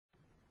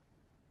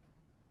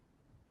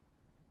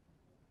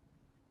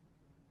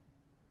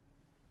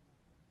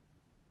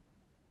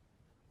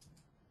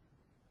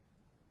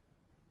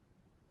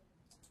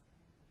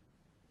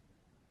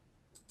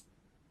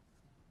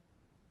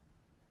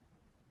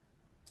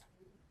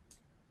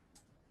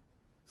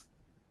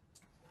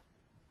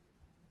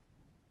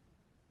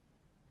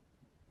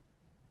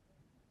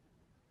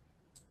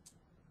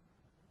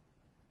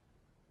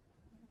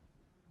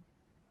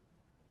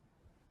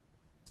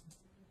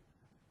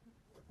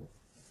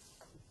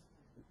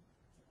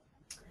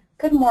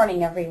Good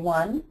morning,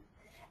 everyone,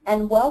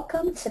 and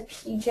welcome to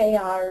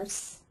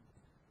PJR's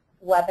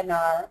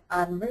webinar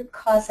on root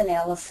cause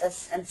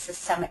analysis and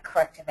systemic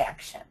corrective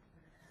action.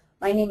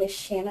 My name is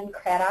Shannon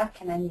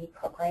Craddock, and I'm the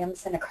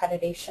Programs and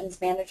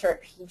Accreditations Manager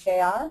at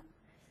PJR,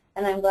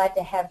 and I'm glad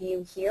to have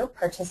you here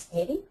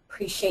participating.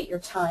 Appreciate your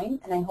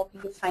time, and I hope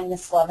you find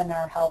this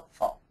webinar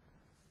helpful.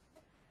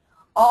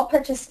 All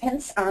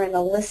participants are in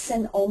a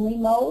listen-only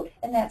mode,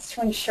 and that's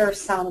to ensure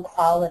sound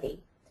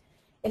quality.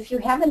 If you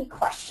have any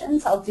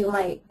questions, I'll do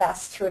my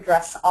best to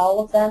address all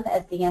of them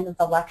at the end of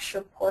the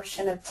lecture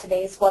portion of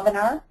today's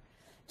webinar.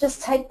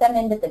 Just type them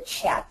into the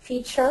chat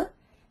feature,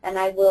 and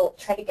I will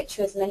try to get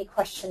you as many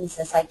questions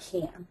as I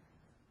can.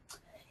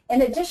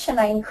 In addition,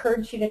 I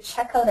encourage you to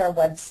check out our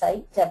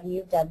website,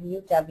 www.pjr.com,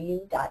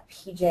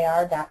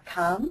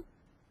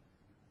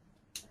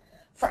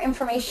 for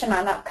information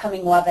on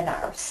upcoming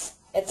webinars.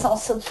 It's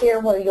also here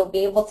where you'll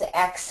be able to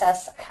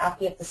access a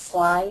copy of the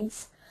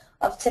slides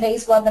of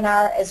today's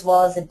webinar, as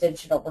well as a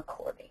digital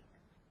recording.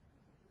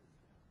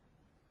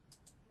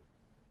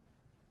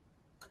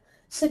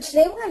 So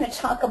today we're going to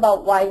talk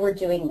about why we're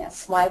doing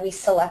this, why we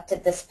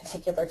selected this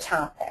particular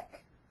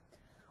topic.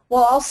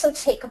 We'll also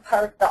take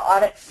apart the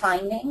audit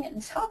finding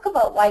and talk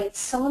about why it's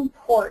so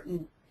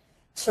important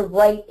to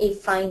write a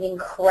finding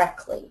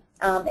correctly.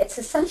 It's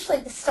essentially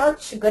the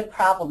start to good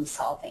problem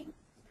solving.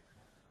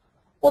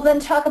 We'll then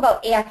talk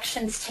about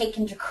actions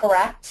taken to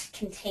correct,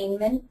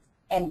 containment,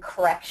 and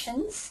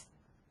corrections.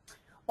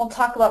 We'll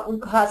talk about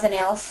root cause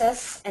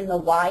analysis and the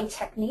why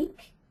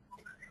technique.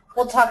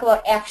 We'll talk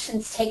about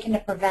actions taken to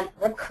prevent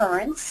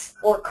recurrence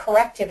or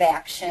corrective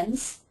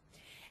actions,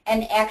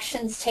 and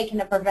actions taken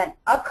to prevent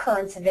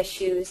occurrence of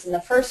issues in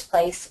the first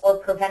place or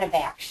preventive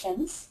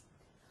actions.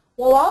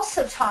 We'll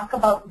also talk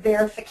about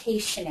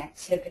verification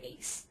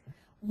activities,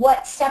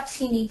 what steps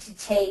you need to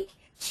take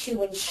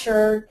to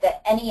ensure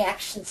that any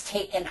actions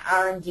taken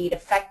are indeed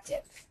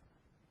effective.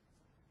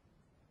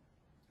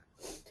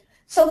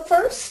 So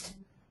first,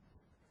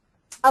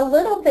 a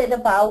little bit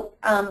about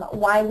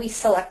why we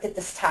selected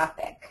this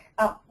topic.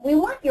 We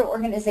want your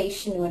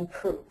organization to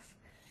improve.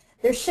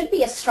 There should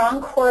be a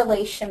strong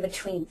correlation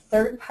between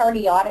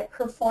third-party audit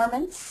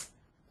performance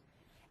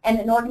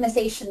and an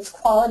organization's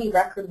quality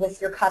record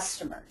with your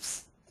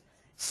customers.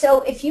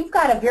 So if you've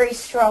got a very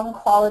strong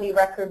quality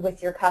record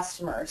with your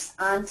customers,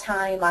 on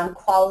time, on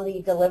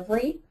quality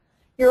delivery,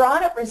 your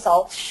audit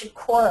results should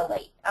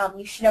correlate.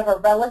 You should have a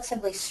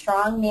relatively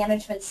strong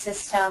management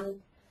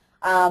system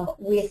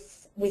with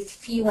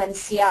few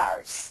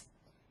NCRs.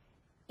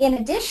 In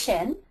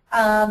addition,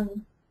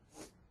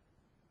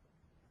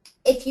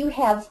 if you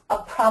have a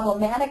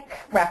problematic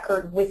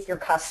record with your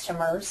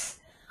customers,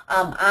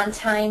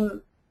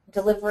 on-time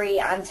delivery,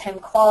 on-time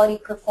quality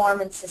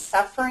performance is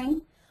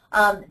suffering,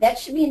 that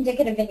should be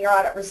indicative in your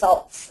audit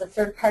results. The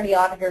third-party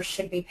auditor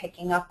should be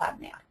picking up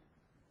on that.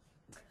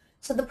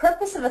 So the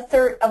purpose of a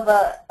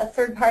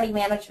third-party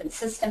management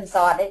systems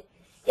audit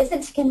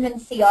isn't to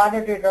convince the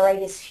auditor to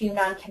write as few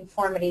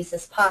nonconformities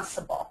as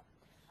possible.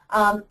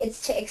 It's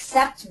to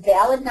accept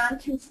valid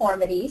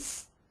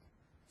nonconformities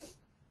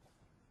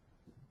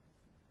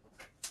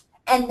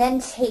and then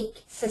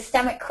take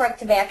systemic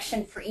corrective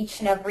action for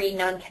each and every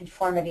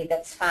nonconformity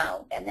that's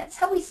found. And that's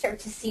how we start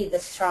to see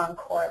this strong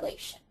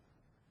correlation.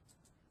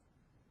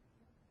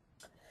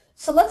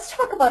 So let's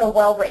talk about a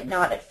well-written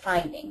audit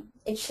finding.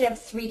 It should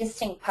have three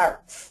distinct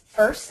parts.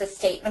 First, a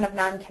statement of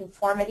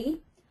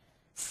nonconformity.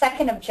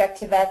 Second,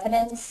 objective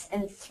evidence,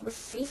 and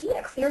three,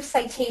 a clear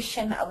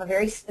citation of a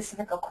very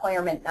specific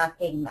requirement not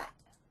being met.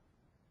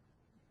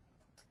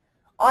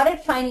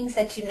 Audit findings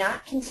that do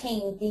not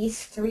contain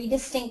these three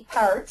distinct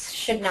parts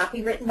should not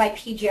be written by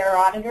PJR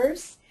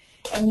auditors,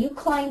 and you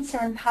clients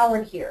are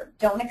empowered here.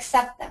 Don't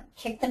accept them.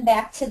 Kick them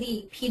back to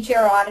the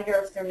PJR auditor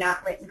if they're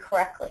not written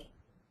correctly.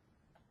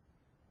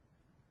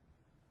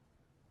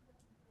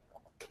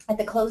 At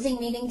the closing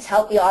meetings,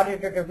 help the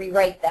auditor to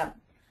rewrite them.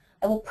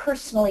 I will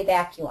personally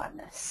back you on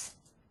this.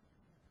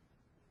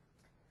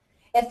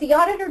 If the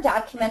auditor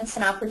documents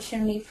an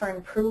opportunity for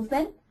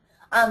improvement,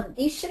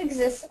 these should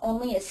exist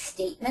only as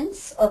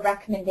statements or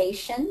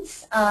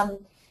recommendations.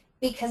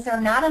 Because they're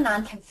not a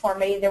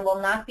nonconformity, there will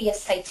not be a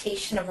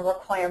citation of a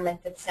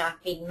requirement that's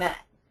not being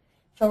met.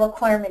 If a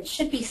requirement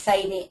should be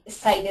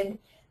cited,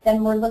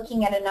 then we're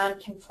looking at a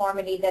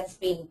nonconformity that's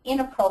being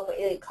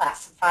inappropriately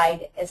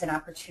classified as an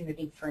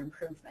opportunity for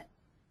improvement.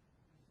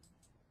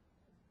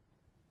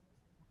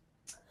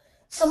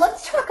 So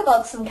let's talk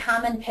about some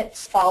common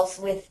pitfalls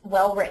with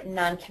well-written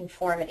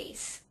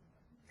nonconformities.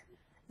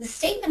 The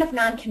statement of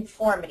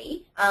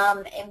nonconformity,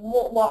 and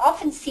we'll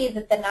often see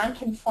that the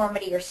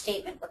nonconformity or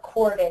statement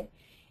recorded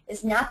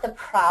is not the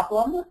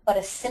problem, but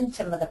a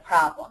symptom of the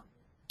problem.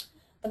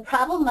 The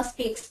problem must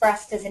be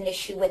expressed as an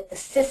issue with the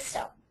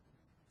system.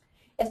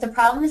 If the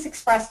problem is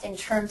expressed in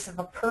terms of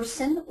a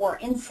person or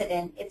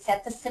incident, it's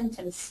at the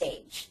symptom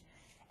stage.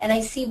 And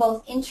I see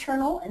both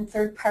internal and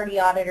third-party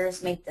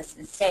auditors make this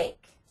mistake.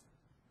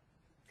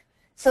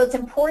 So it's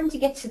important to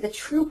get to the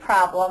true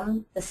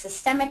problem, the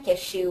systemic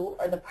issue,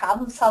 or the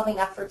problem-solving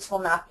efforts will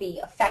not be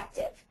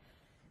effective.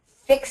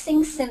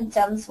 Fixing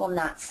symptoms will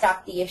not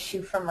stop the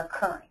issue from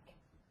recurring.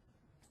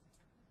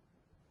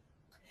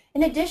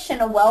 In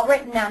addition, a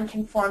well-written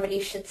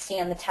nonconformity should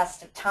stand the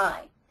test of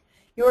time.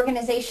 Your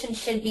organization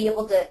should be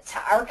able to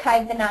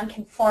archive the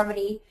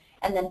nonconformity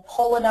and then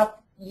pull it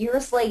up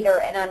years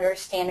later and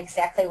understand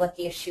exactly what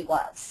the issue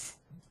was.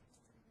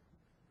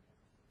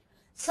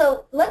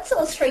 So let's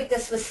illustrate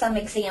this with some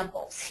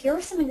examples. Here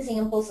are some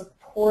examples of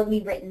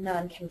poorly written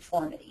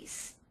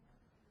nonconformities.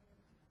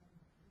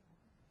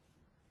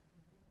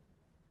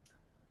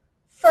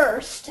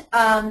 First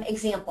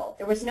example,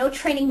 there was no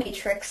training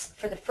matrix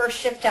for the first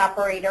shift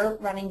operator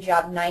running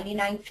job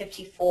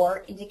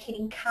 9954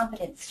 indicating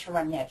competence to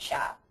run that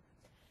job.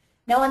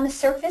 Now on the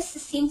surface,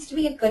 this seems to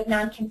be a good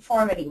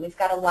nonconformity. We've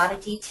got a lot of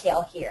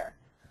detail here.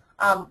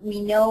 We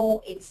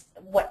know it's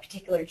what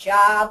particular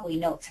job, we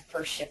know it's a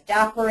first shift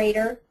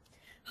operator.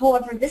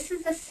 However, this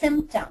is a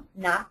symptom,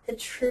 not the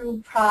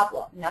true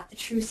problem, not the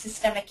true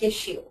systemic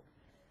issue.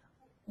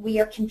 We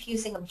are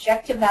confusing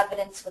objective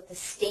evidence with the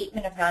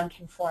statement of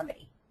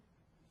nonconformity.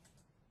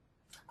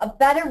 A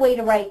better way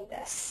to write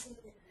this: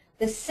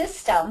 the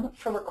system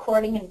for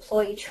recording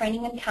employee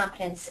training and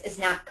competence is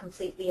not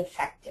completely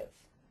effective.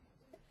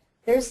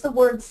 There's the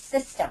word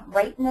system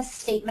right in the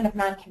statement of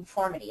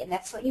nonconformity, and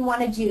that's what you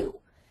want to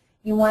do.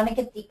 You want to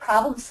get the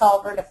problem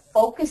solver to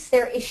focus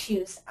their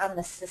issues on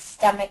the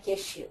systemic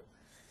issue.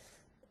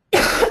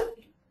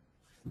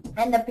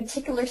 And the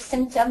particular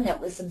symptom that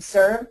was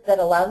observed that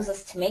allows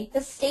us to make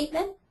this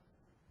statement?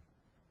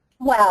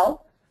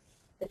 Well,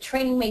 the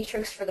training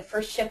matrix for the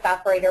first shift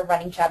operator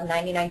running job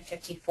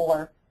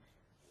 9954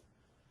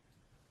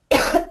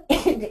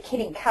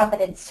 indicating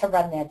competence to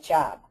run that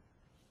job.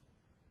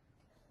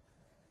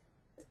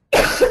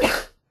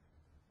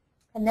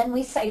 And then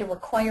we cite a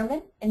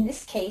requirement, in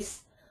this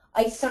case,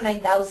 ISO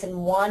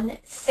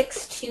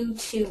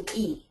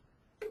 9001-622E.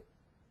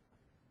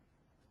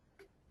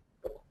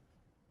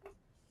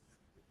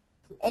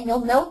 And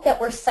you'll note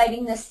that we're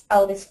citing this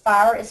out as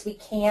far as we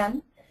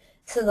can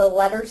to the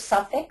letter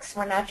suffix.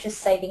 We're not just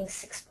citing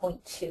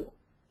 6.2.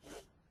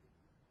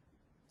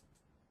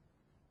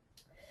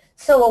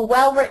 So a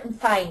well-written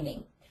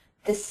finding.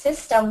 The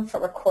system for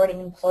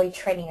recording employee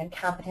training and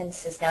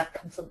competence is not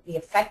completely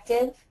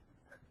effective.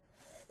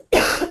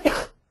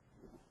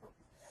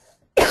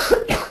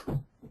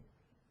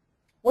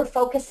 We're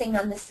focusing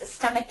on the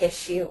systemic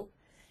issue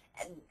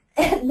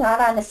and not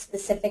on a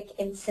specific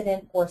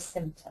incident or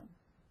symptom.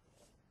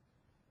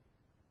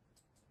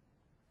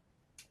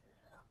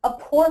 A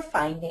poor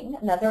finding,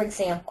 another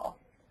example.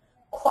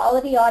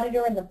 Quality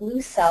auditor in the blue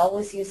cell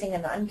was using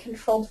an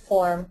uncontrolled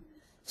form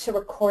to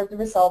record the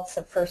results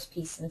of first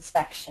piece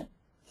inspection.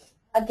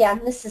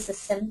 Again, this is a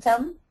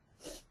symptom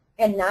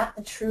and not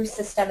the true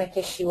systemic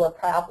issue or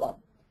problem.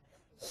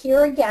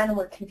 Here again,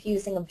 we're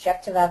confusing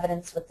objective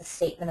evidence with the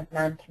statement of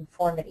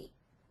nonconformity.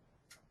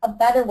 A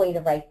better way to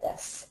write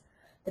this: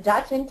 the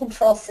document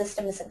control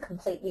system isn't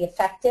completely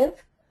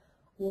effective.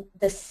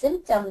 The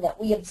symptom that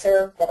we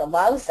observe that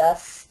allows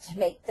us to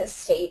make this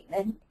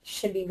statement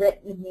should be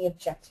written in the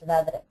objective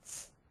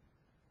evidence.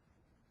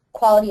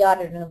 Quality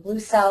audit in a blue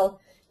cell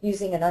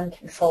using an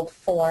uncontrolled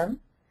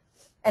form.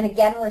 And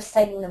again, we're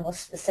citing the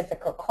most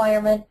specific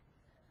requirement,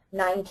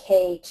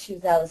 9K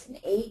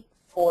 2008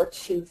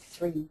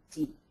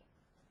 423D.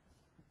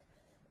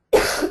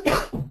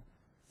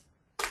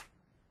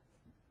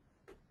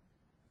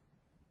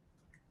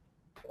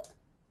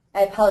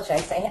 I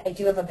apologize. I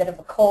do have a bit of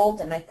a cold,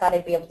 and I thought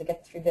I'd be able to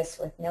get through this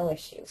with no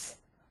issues.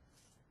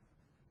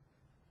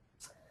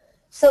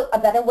 So a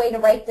better way to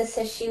write this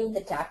issue: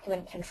 the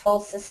document control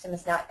system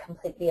is not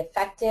completely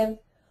effective.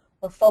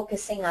 We're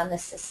focusing on the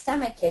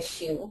systemic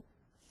issue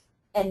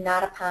and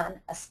not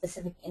upon a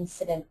specific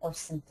incident or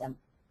symptom.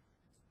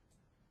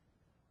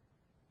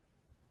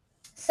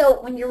 So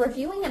when you're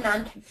reviewing a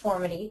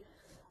nonconformity,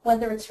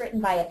 whether it's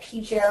written by a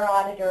PGR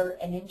auditor,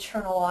 an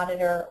internal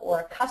auditor, or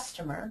a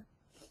customer,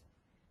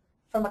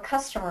 from a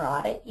customer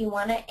audit, you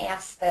want to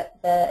ask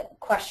the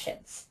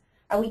questions.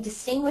 Are we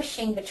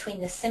distinguishing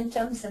between the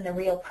symptoms and the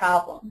real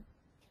problem?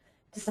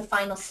 Does the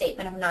final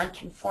statement of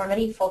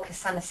nonconformity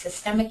focus on a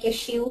systemic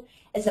issue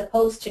as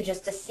opposed to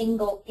just a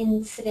single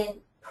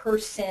incident,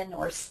 person,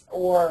 or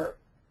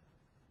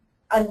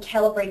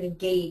uncalibrated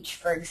gauge,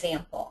 for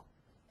example?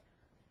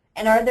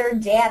 And are there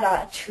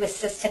data to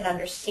assist in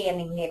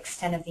understanding the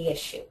extent of the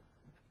issue?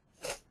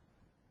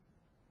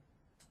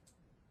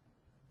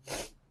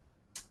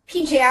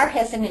 PGR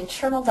has an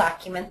internal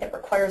document that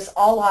requires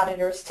all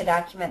auditors to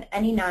document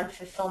any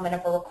non-fulfillment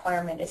of a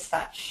requirement as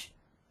such.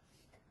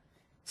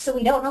 So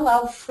we don't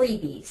allow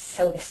freebies,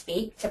 so to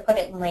speak, to put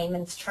it in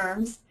layman's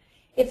terms.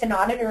 If an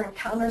auditor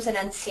encounters an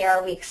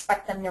NCR, we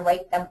expect them to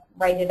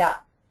write it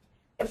up.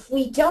 If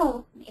we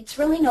don't, it's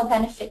really no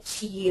benefit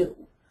to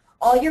you.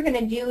 All you're going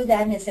to do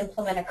then is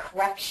implement a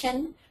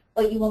correction,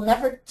 but you will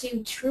never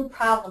do true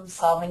problem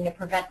solving to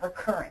prevent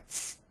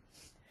recurrence.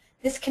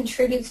 This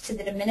contributes to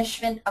the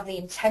diminishment of the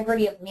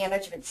integrity of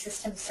management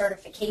system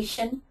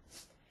certification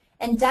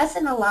and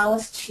doesn't allow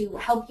us to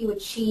help you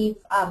achieve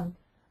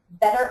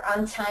better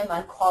on-time,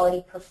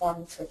 on-quality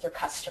performance with your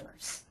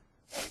customers.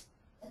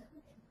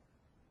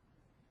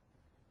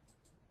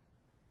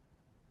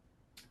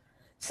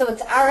 So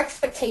it's our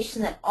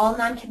expectation that all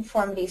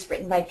nonconformities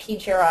written by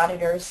PGR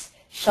auditors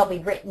shall be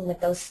written with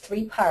those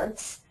three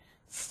parts: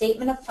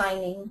 statement of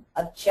finding,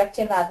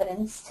 objective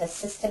evidence to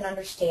assist in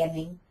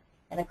understanding,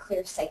 and a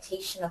clear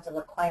citation of the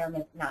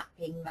requirement not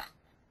being met.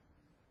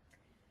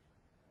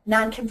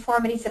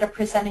 Nonconformities that are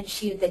presented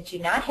to you that do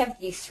not have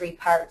these three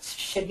parts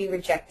should be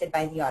rejected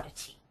by the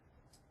auditee.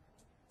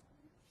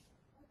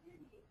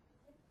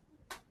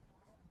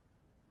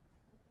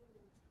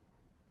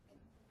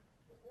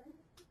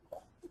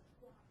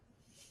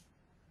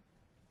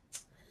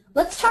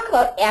 Let's talk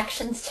about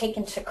actions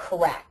taken to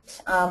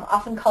correct,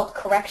 often called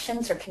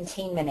corrections or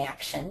containment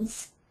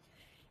actions.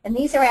 And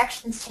these are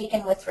actions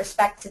taken with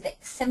respect to the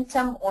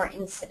symptom or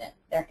incident.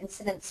 They're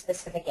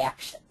incident-specific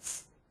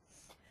actions.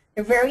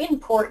 They're very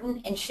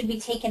important and should be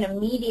taken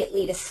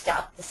immediately to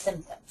stop the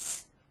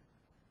symptoms.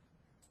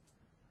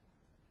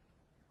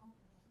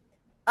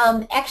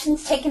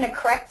 Actions taken to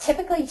correct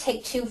typically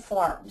take two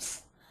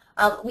forms.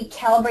 We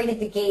calibrated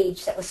the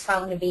gauge that was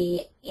found to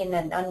be in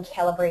an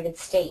uncalibrated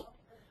state,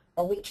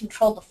 or we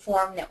controlled the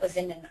form that was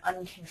in an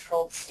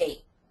uncontrolled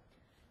state.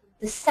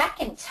 The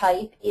second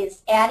type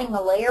is adding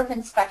a layer of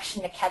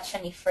inspection to catch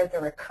any further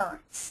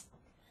recurrence.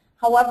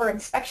 However,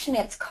 inspection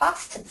adds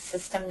cost to the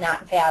system,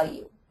 not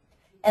value.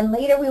 And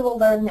later we will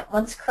learn that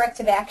once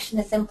corrective action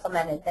is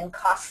implemented, then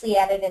costly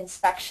added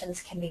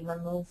inspections can be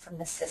removed from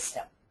the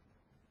system.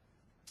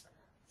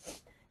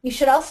 You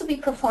should also be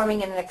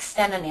performing an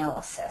extent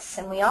analysis,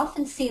 and we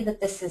often see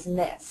that this is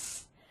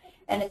missed.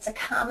 And it's a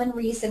common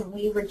reason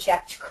we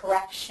reject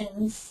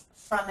corrections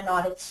from an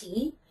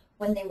auditee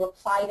when they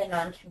reply to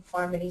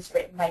nonconformities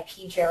written by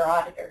PGR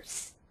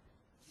auditors.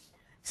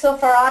 So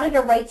if our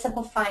auditor writes up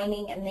a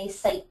finding and they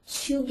cite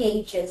two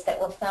gauges that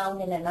were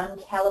found in an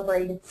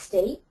uncalibrated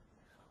state,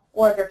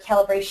 or their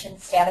calibration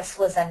status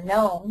was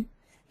unknown,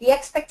 the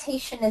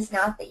expectation is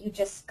not that you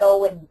just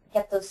go and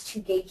get those two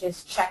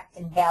gauges checked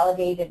and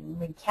validated and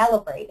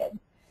recalibrated.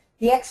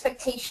 The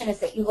expectation is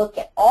that you look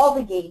at all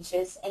the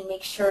gauges and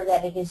make sure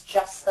that it is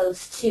just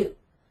those two.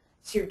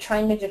 So you're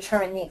trying to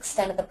determine the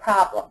extent of the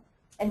problem.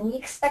 And we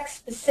expect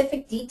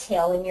specific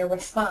detail in your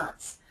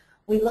response.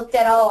 We looked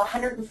at all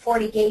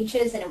 140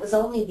 gauges and it was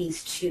only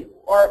these two,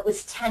 or it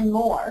was 10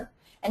 more,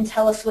 and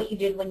tell us what you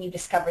did when you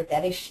discovered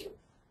that issue.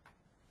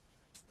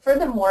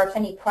 Furthermore, if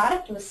any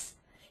product was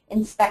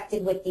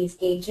inspected with these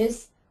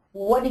gauges,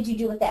 what did you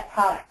do with that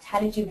product? How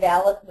did you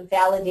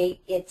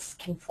validate its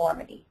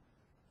conformity?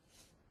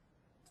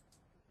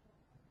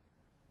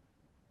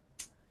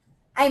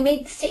 I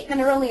made the statement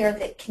earlier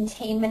that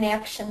containment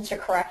actions or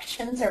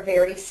corrections are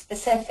very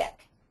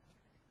specific.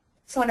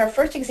 So in our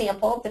first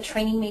example, the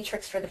training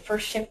matrix for the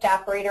first shift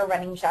operator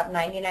running job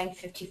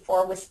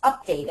 9954 was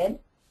updated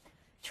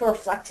to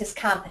reflect his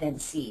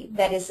competency,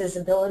 that is, his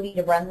ability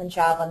to run the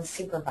job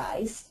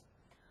unsupervised,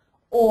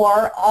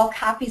 or all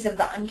copies of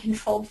the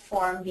uncontrolled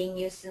form being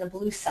used in the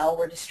blue cell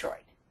were destroyed.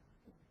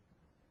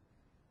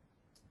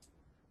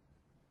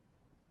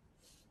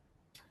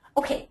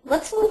 Okay,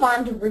 let's move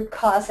on to root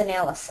cause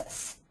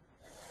analysis.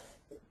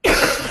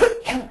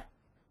 The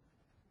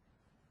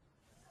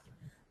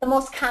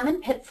most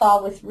common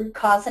pitfall with root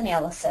cause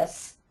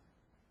analysis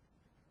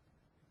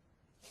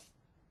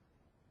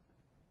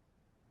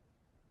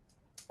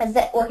is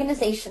that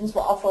organizations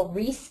will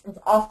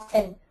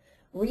often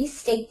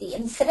restate the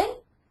incident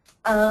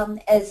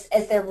as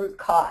their root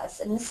cause,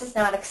 and this is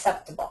not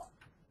acceptable.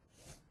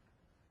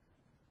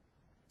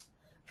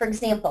 For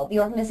example, the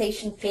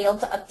organization failed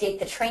to update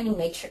the training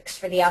matrix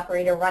for the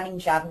operator running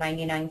job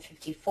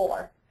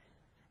 9954.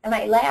 And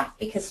I laugh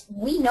because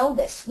we know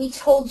this. We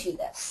told you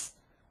this.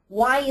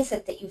 Why is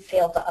it that you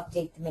failed to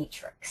update the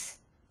matrix?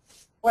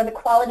 Or the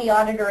quality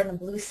auditor in the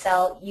blue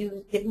cell,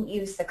 you didn't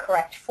use the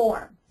correct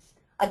form.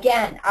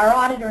 Again, our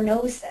auditor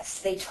knows this.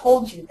 They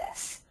told you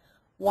this.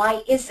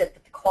 Why is it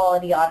that the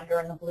quality auditor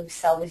in the blue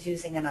cell was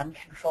using an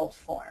uncontrolled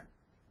form?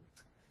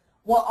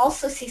 We'll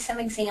also see some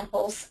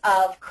examples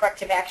of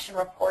corrective action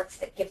reports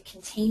that give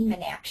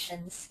containment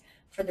actions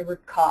for the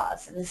root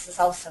cause, and this is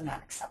also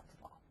not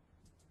acceptable.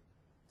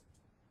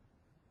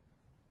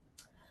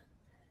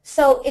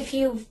 So if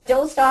you've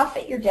dozed off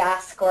at your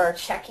desk or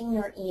checking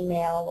your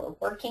email or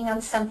working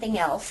on something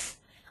else,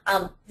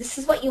 this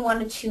is what you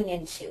want to tune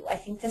into. I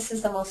think this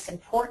is the most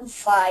important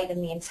slide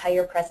in the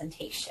entire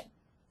presentation.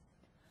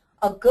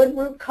 A good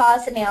root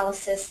cause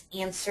analysis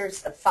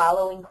answers the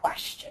following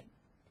question.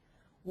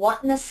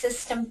 What in the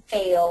system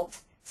failed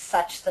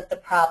such that the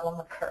problem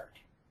occurred?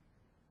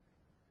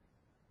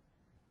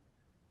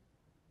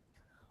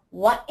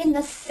 What in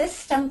the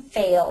system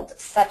failed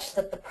such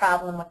that the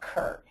problem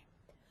occurred?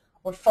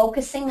 We're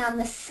focusing on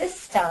the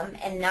system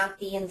and not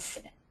the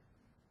incident.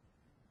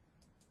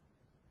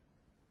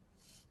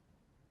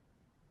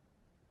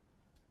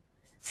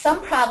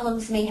 Some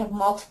problems may have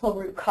multiple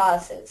root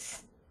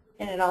causes,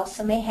 and it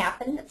also may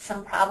happen that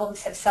some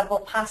problems have several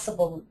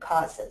possible root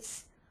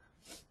causes.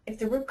 If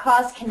the root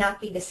cause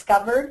cannot be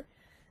discovered,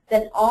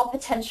 then all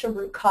potential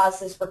root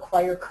causes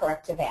require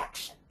corrective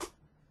action.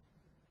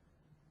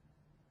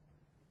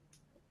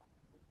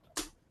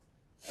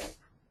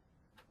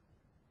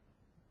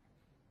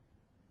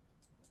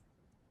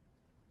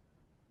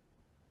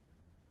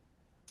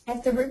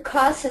 If the root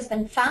cause has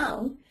been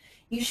found,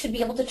 you should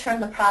be able to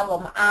turn the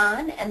problem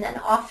on and then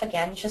off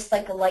again, just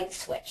like a light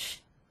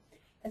switch.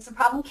 If the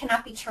problem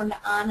cannot be turned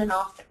on and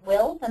off at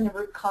will, then the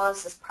root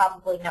cause has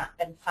probably not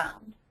been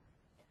found.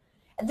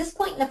 At this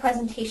point in the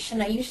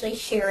presentation, I usually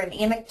share an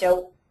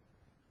anecdote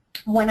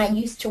when I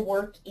used to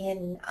work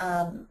in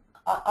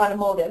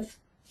automotive,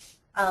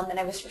 and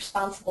I was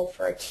responsible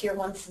for a Tier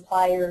 1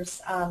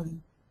 supplier's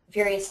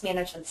various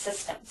management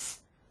systems.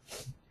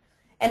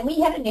 And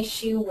we had an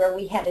issue where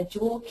we had a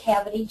dual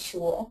cavity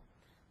tool,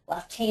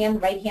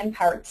 left-hand, right-hand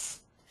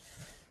parts.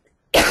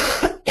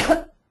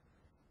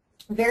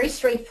 Very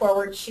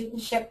straightforward shoot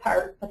and ship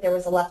part, but there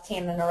was a left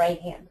hand and a right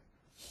hand.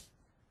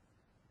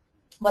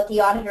 What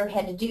the auditor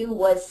had to do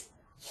was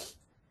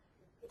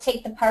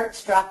take the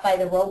parts dropped by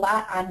the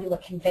robot onto a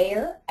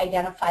conveyor,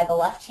 identify the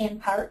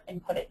left-hand part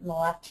and put it in the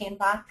left-hand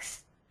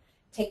box,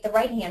 take the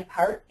right-hand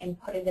part and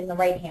put it in the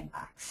right-hand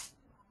box.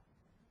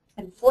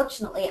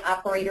 Unfortunately,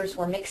 operators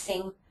were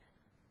mixing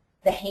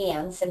the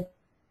hands and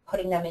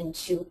putting them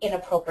into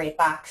inappropriate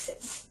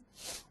boxes.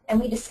 And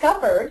we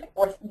discovered,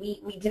 or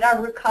we did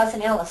our root cause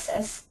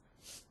analysis,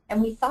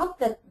 and we thought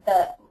that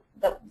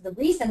the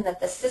reason that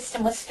the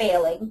system was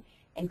failing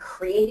and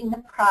creating the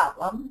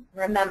problem,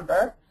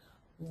 remember,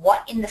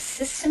 what in the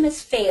system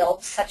has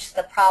failed such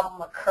that the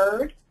problem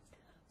occurred?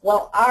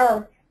 Well,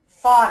 our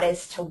thought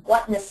as to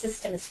what in the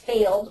system has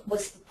failed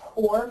was the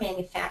poor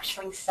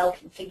manufacturing cell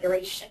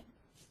configuration.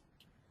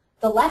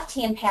 The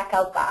left-hand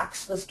pack-out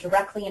box was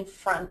directly in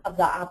front of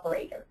the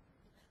operator.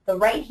 The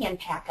right-hand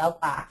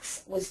pack-out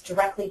box was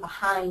directly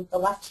behind the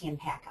left-hand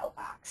pack-out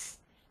box.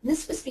 And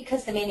this was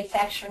because the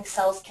manufacturing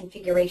cell's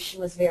configuration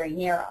was very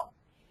narrow.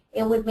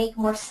 It would make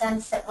more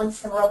sense that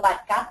once the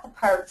robot got the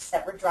parts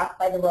that were dropped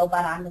by the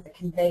robot onto the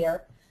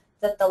conveyor,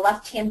 that the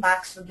left-hand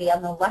box would be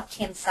on the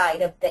left-hand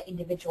side of the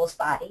individual's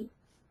body,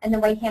 and the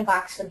right-hand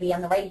box would be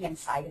on the right-hand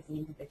side of the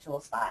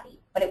individual's body.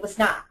 But it was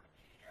not.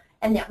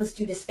 And that was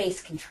due to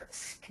space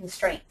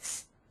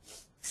constraints.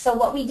 So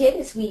what we did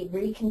is we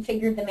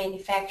reconfigured the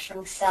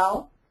manufacturing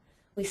cell.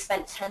 We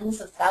spent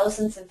tens of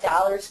thousands of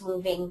dollars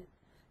moving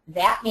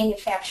that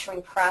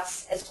manufacturing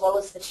press as well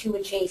as the two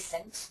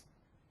adjacent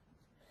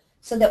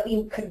so that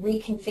we could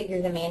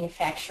reconfigure the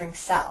manufacturing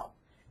cell.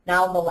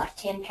 Now the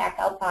left-hand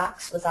pack-out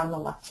box was on the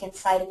left-hand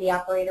side of the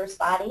operator's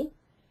body,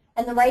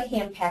 and the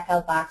right-hand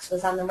pack-out box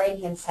was on the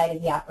right-hand side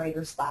of the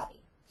operator's body.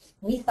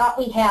 We thought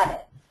we had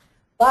it,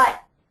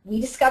 but we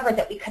discovered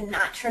that we could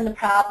not turn the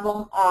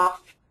problem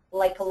off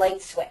like a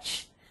light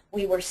switch.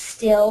 We were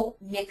still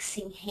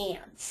mixing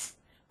hands.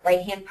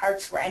 Right-hand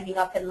parts were ending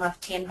up in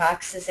left-hand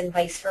boxes and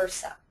vice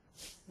versa.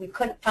 We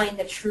couldn't find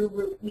the true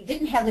root. We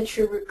didn't have the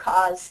true root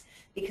cause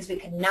because we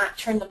could not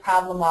turn the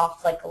problem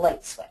off like a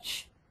light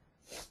switch.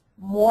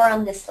 More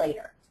on this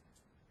later.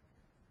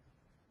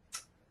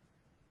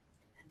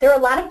 There are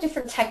a lot of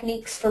different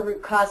techniques for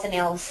root cause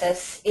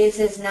analysis.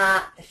 Is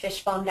not, the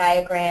fishbone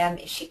diagram,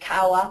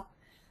 Ishikawa.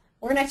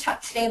 We're going to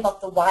talk today about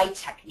the why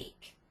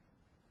technique,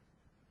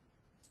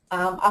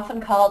 often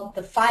called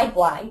the 5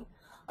 why,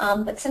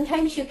 but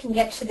sometimes you can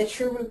get to the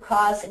true root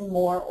cause in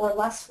more or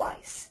less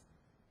whys.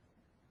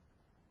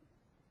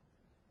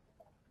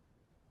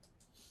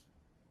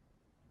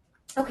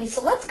 Okay,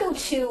 so let's go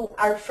to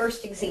our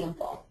first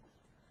example.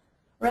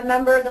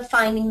 Remember the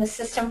finding: the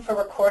system for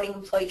recording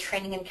employee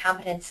training and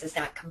competence is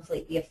not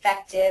completely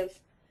effective.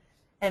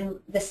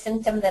 And the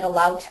symptom that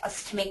allowed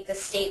us to make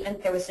this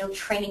statement: there was no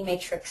training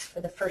matrix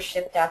for the first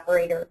shift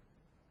operator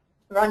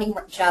running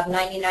job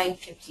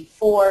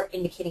 9954,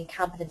 indicating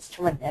competence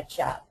to run that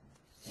job.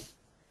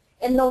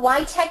 In the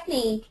why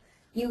technique,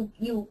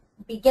 you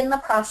begin the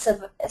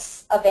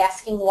process of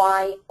asking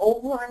why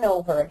over and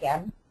over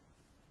again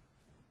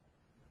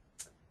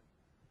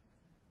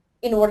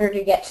in order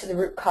to get to the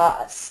root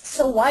cause.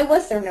 So why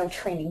was there no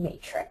training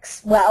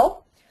matrix?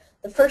 Well,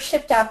 the first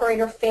shift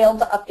operator failed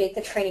to update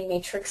the training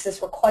matrix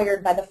as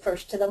required by the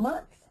first of the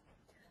month.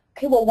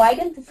 Okay, well, why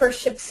didn't the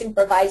first shift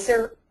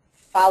supervisor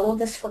follow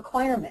this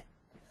requirement?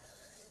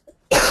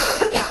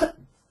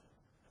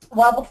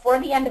 Well, before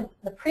the end of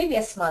the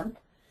previous month,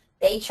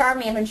 the HR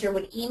manager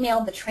would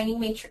email the training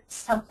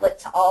matrix template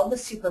to all the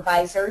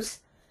supervisors,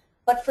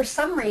 but for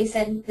some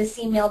reason, this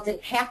email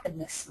didn't happen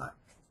this month.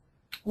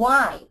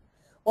 Why?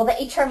 Well, the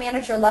HR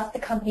manager left the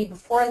company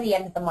before the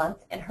end of the month,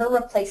 and her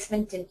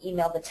replacement didn't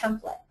email the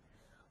template.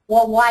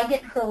 Well, why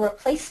didn't her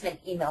replacement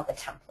email the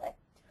template?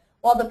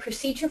 Well, the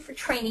procedure for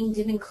training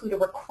didn't include a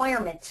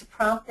requirement to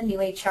prompt the new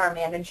HR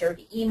manager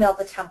to email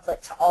the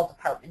template to all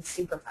department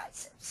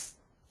supervisors.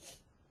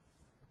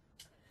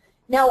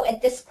 Now,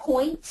 at this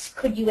point,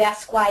 could you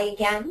ask why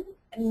again?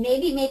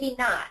 Maybe, maybe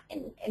not.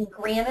 And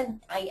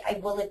granted,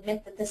 I will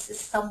admit that this is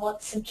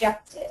somewhat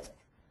subjective.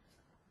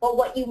 But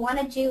what you want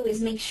to do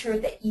is make sure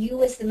that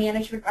you, as the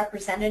management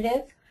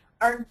representative,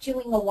 aren't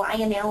doing a why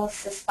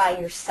analysis by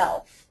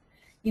yourself.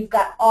 You've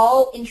got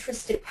all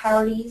interested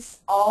parties,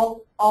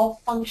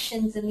 all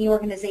functions in the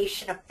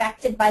organization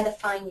affected by the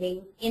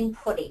finding,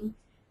 inputting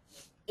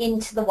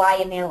into the why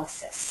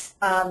analysis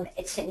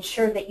to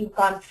ensure that you've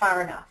gone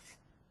far enough.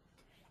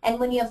 And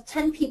when you have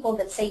 10 people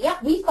that say, yeah,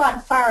 we've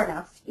gone far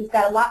enough, you've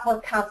got a lot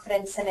more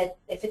confidence in it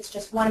if it's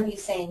just one of you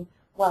saying,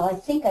 well, I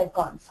think I've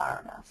gone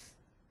far enough.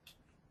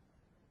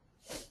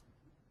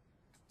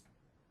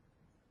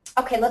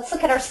 Okay, let's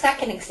look at our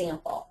second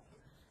example.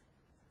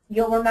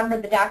 You'll remember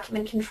the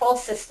document control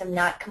system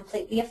not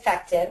completely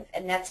effective,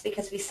 and that's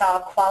because we saw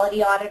a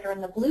quality auditor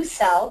in the blue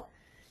cell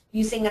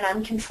using an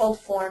uncontrolled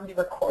form to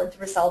record the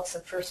results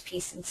of first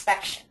piece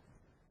inspection.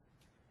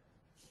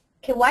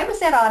 Okay, why was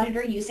that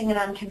auditor using an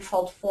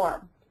uncontrolled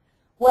form?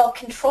 Well,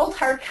 controlled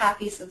hard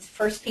copies of the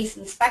first piece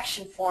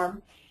inspection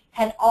form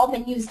had all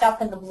been used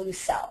up in the blue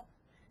cell.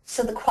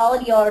 So the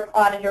quality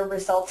auditor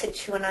resulted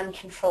to an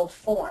uncontrolled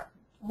form.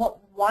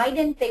 Well, why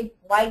didn't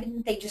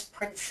they just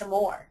print some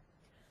more?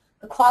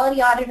 The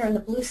quality auditor in the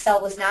blue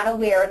cell was not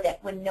aware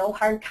that when no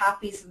hard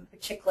copies of a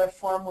particular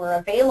form were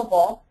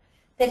available,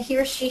 that he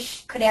or she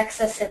could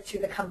access it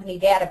through the company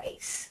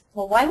database.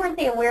 Well, why weren't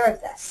they aware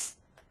of this?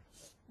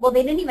 Well,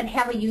 they didn't even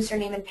have a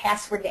username and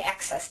password to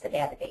access the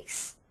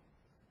database.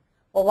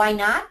 Well, why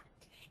not?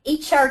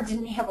 HR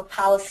didn't have a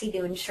policy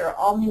to ensure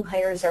all new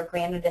hires are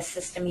granted a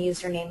system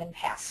username and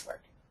password.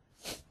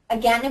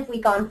 Again, have we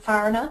gone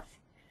far enough?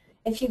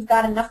 If you've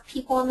got enough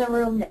people in the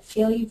room that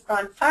feel you've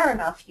gone far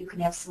enough, you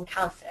can have some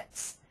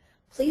confidence.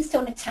 Please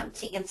don't attempt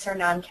to answer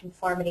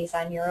nonconformities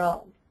on your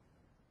own.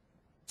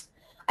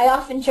 I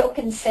often joke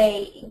and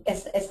say,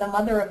 as the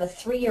mother of a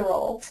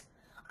 3-year-old,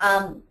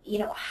 you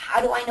know,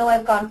 how do I know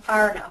I've gone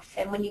far enough?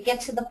 And when you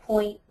get to the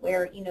point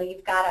where, you know,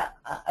 you've got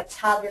a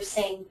toddler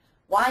saying,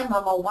 why,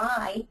 Mama,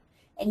 why?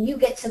 And you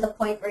get to the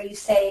point where you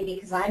say,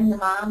 because I'm the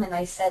mom and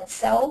I said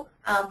so.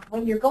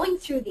 When you're going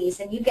through these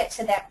and you get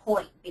to that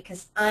point,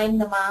 because I'm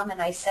the mom and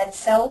I said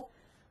so,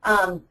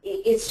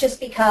 it's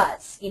just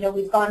because, you know,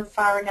 we've gone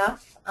far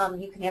enough.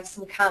 You can have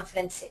some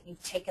confidence that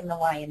you've taken the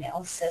why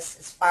analysis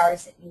as far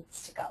as it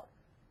needs to go.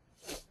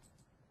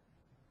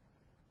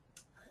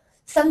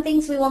 Some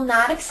things we will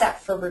not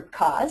accept for root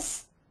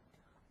cause.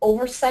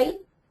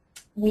 Oversight.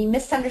 We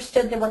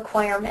misunderstood the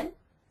requirement.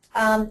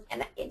 And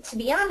to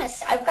be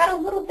honest, I've got a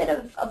little bit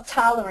of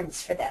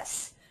tolerance for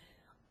this.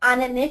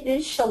 On an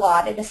initial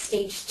audit, a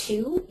stage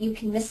 2, you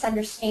can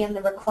misunderstand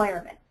the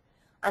requirement.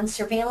 On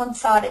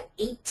surveillance audit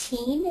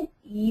 18,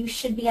 you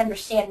should be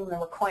understanding the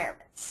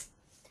requirements.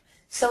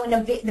 So in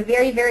the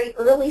very, very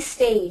early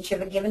stage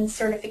of a given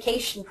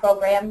certification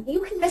program,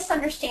 you can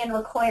misunderstand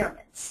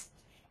requirements.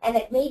 And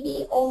it may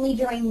be only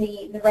during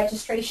the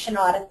registration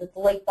audit that the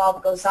light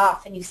bulb goes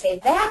off and you say,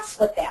 that's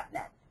what that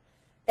meant.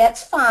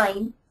 That's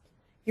fine.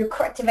 Your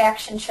corrective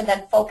action should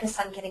then focus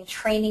on getting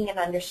training and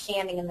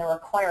understanding in the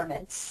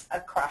requirements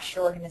across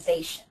your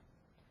organization.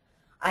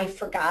 I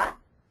forgot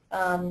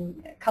a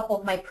couple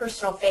of my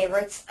personal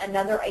favorites,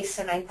 another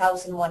ISO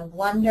 9001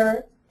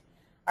 blunder,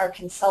 our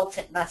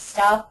consultant messed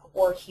up,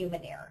 or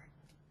human error.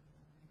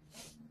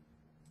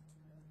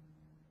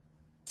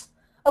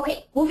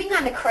 Okay, moving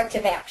on to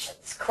corrective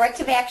actions.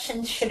 Corrective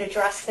actions should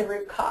address the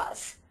root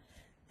cause.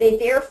 They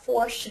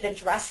therefore should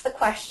address the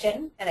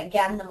question, and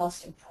again, the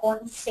most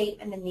important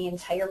statement in the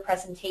entire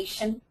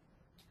presentation,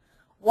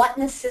 what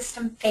in the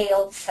system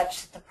failed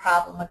such that the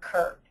problem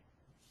occurred?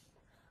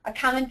 A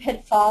common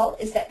pitfall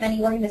is that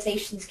many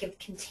organizations give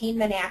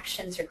containment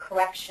actions or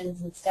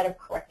corrections instead of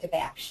corrective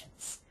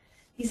actions.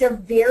 These are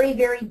very,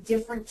 very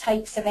different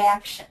types of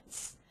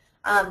actions.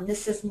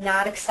 This is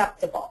not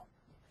acceptable.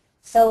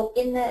 So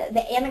in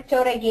the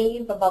anecdote I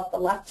gave about the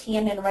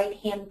left-hand and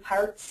right-hand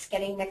parts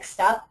getting mixed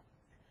up,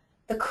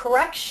 the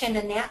correction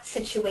in that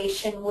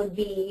situation would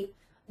be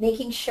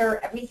making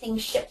sure everything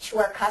shipped to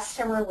our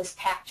customer was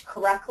packed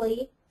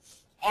correctly,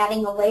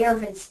 adding a layer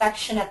of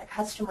inspection at the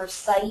customer's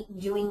site,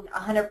 and doing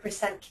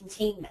 100%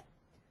 containment.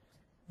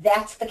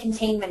 That's the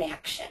containment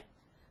action.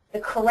 The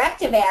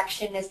corrective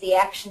action is the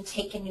action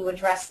taken to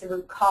address the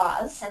root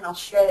cause, and I'll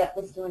share that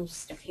with you in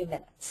just a few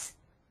minutes.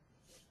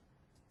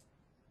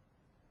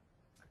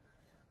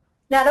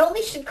 Not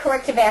only should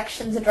corrective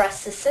actions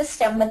address the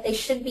system, but they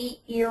should be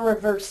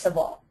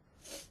irreversible.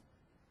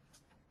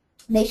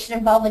 They should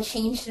involve a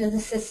change to the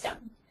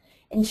system.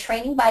 And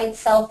training by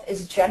itself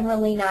is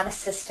generally not a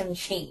system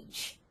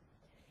change.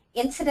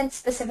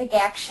 Incident-specific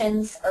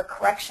actions or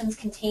corrections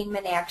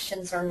containment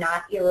actions are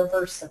not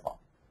irreversible.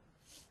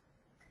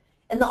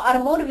 In the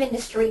automotive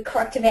industry,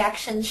 corrective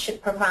actions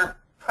should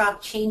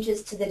prompt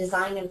changes to the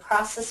design and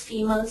process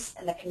schemas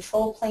and the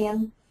control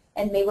plan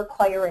and may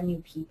require a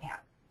new PPAP.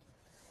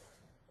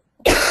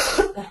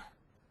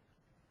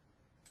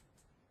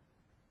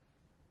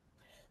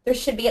 There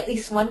should be at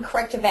least one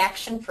corrective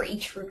action for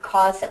each root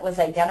cause that was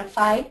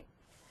identified,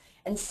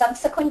 and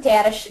subsequent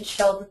data should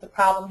show that the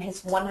problem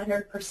has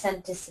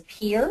 100%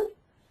 disappeared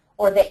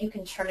or that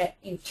you've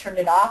turned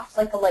it off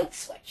like a light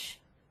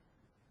switch.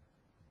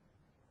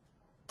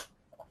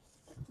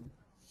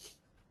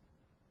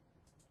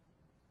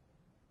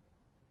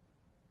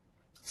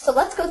 So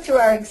let's go through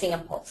our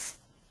examples.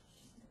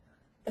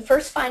 The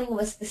first finding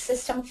was the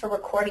system for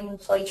recording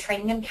employee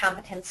training and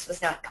competence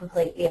was not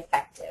completely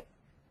effective.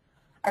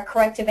 Our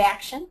corrective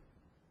action: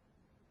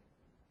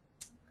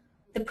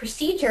 the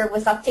procedure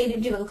was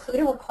updated to include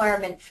a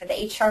requirement for the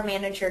HR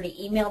manager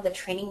to email the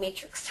training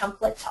matrix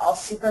template to all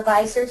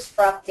supervisors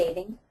for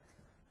updating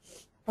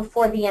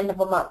before the end of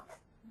a month.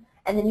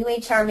 And the new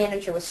HR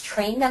manager was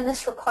trained on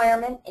this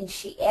requirement, and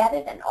she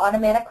added an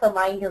automatic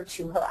reminder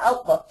to her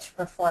Outlook to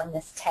perform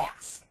this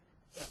task.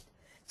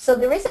 So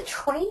there is a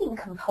training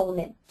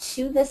component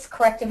to this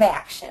corrective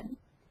action.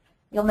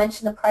 You'll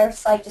mention the prior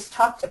slide just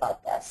talked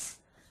about this.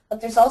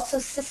 But there's also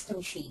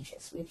system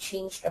changes. We've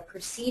changed a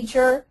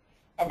procedure,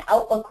 and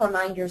Outlook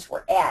reminders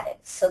were added.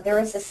 So there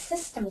is a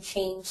system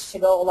change to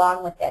go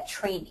along with that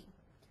training.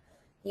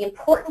 The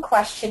important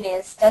question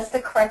is, does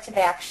the corrective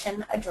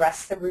action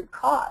address the root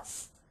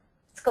cause?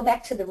 Let's go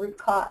back to the root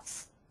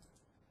cause.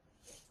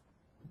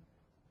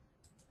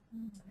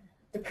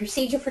 The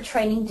procedure for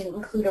training didn't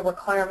include a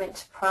requirement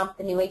to prompt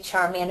the new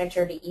HR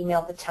manager to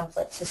email the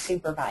template to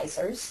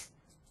supervisors.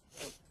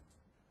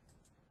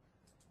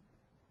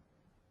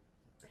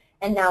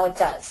 And now it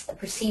does. The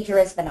procedure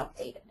has been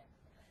updated.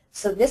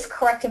 So this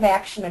corrective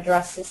action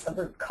addresses the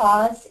root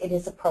cause. It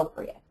is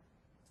appropriate.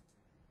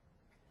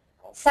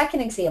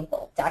 Second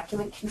example,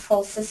 document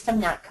control system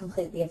not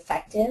completely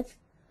effective.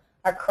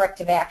 Our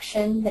corrective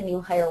action: the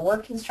new hire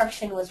work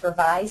instruction was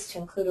revised to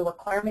include a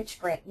requirement to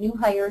grant new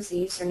hires a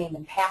username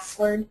and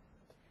password.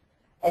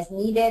 As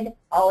needed,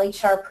 all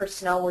HR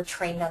personnel were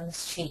trained on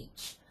this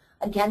change.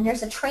 Again,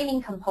 there's a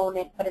training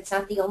component, but it's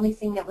not the only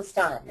thing that was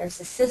done. There's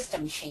a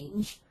system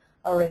change,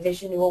 a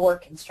revision to a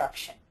work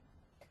instruction.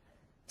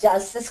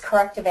 Does this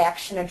corrective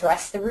action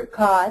address the root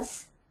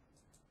cause?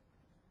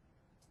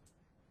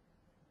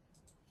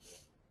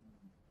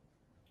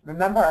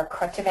 Remember, our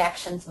corrective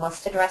actions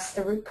must address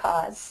the root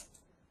cause.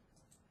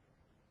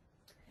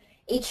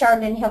 HR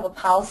didn't have a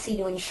policy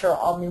to ensure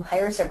all new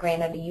hires are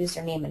granted a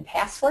username and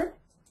password.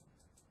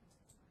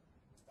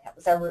 That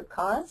was our root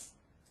cause.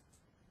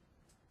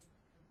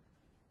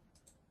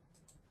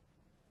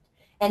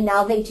 And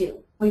now they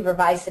do. We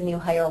revised the new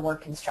hire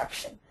work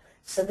instruction.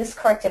 So this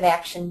corrective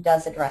action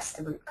does address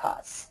the root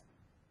cause.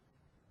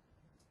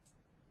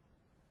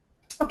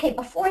 Okay,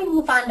 before I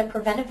move on to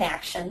preventive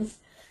actions,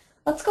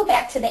 let's go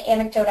back to the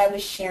anecdote I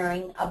was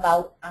sharing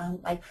about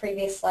my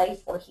previous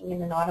life working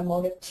in an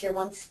automotive Tier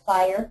 1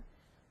 supplier.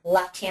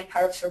 Left-hand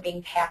parts were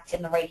being packed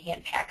in the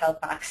right-hand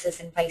pack-out boxes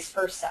and vice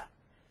versa.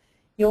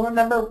 You'll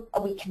remember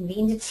we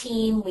convened a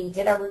team, we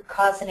did our root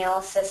cause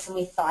analysis, and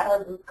we thought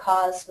our root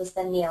cause was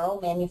the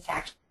narrow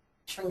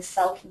manufacturing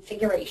cell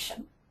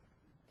configuration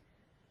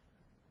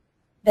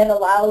that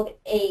allowed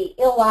a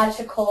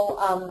illogical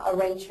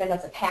arrangement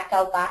of the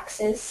pack-out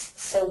boxes.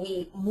 So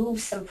we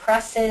moved some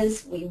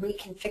presses, we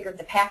reconfigured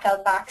the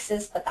pack-out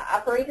boxes, but the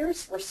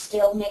operators were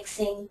still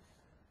mixing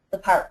the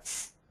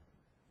parts.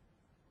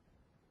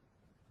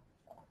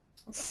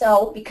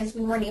 So because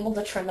we weren't able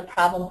to turn the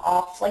problem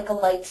off like a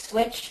light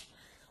switch,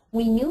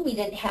 we knew we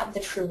didn't have the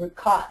true root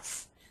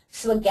cause.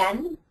 So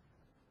again,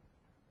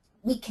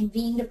 we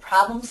convened a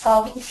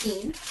problem-solving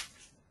team.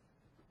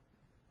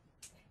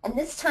 And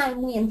this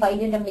time we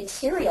invited a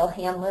material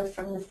handler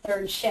from the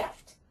third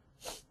shift.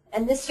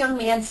 And this young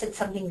man said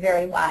something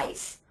very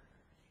wise.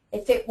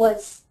 If it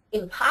was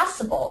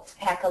impossible to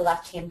pack a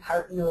left-hand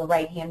part into a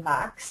right-hand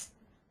box,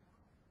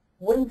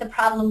 wouldn't the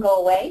problem go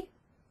away?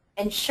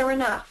 And sure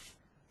enough,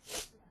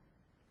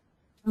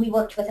 we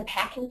worked with a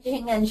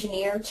packaging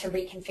engineer to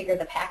reconfigure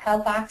the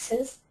pack-out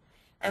boxes.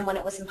 And when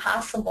it was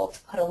impossible to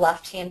put a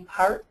left-hand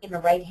part in a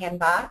right-hand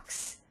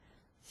box,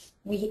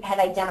 we had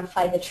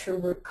identified the true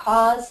root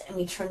cause, and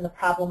we turned the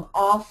problem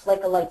off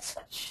like a light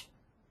switch.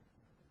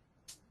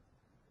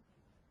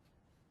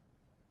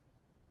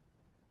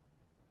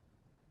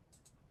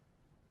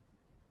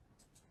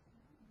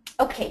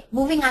 Okay,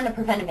 moving on to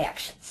preventive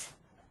actions.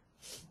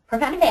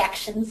 Preventive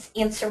actions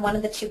answer one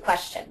of the two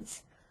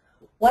questions.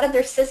 What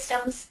other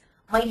systems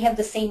might have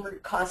the same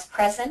root cause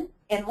present,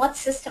 and what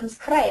systems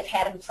could I have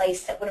had in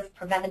place that would have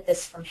prevented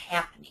this from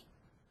happening?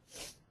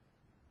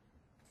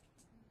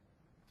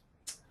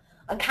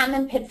 A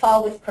common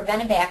pitfall with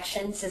preventive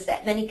actions is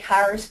that many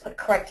cars put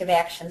corrective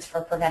actions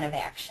for preventive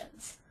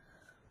actions.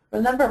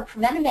 Remember,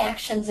 preventive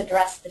actions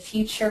address the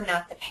future,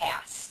 not the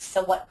past.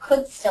 So what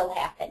could still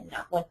happen,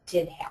 not what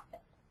did happen.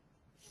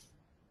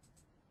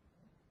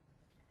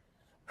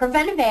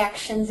 Preventive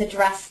actions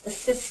address the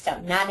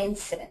system, not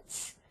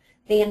incidents.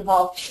 They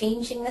involve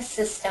changing the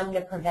system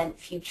to prevent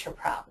future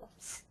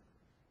problems.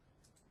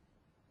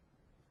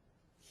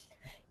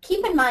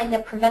 Keep in mind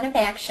that preventive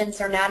actions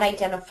are not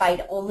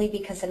identified only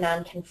because of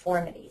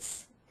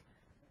nonconformities.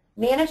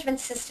 Management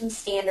system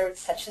standards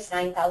such as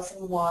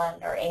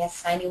 9001 or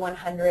AS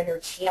 9100 or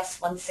TS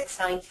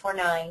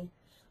 16949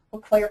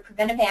 require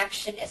preventive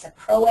action as a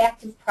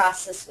proactive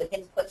process with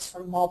inputs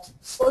from multiple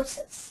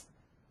sources.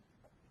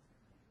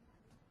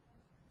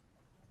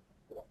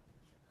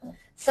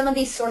 Some of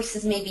these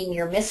sources may be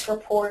near-miss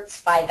reports,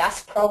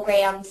 5S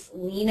programs,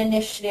 lean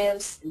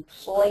initiatives,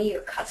 employee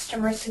or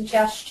customer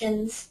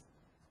suggestions.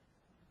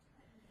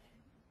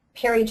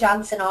 Perry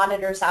Johnson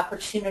auditors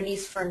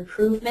opportunities for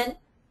improvement.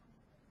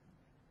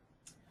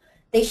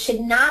 They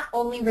should not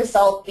only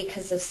result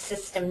because of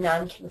system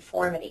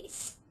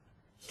nonconformities.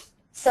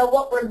 So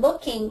what we're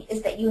looking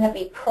is that you have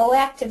a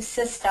proactive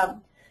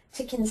system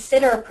to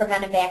consider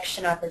preventive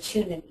action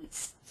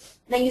opportunities.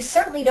 Now, you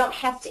certainly don't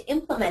have to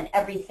implement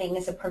everything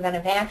as a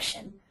preventive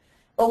action,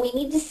 but we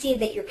need to see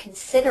that you're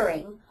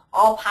considering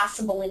all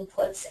possible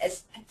inputs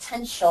as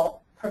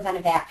potential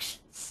preventive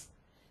actions.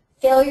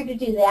 Failure to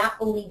do that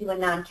will lead to a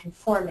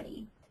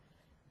nonconformity.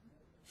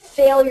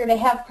 Failure to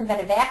have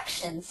preventive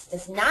actions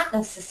does not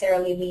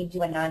necessarily lead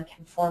to a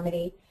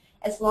nonconformity,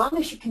 as long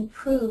as you can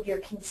prove you're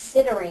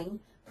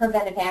considering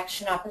preventive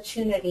action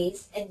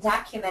opportunities and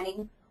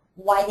documenting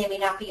why they may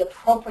not be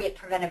appropriate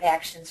preventive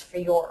actions for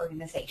your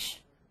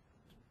organization.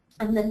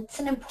 And then it's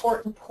an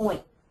important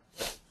point.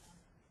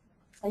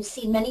 I've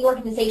seen many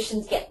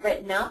organizations get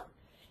written up,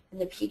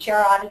 and the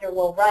PGR auditor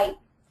will write,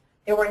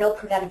 there were no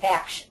preventive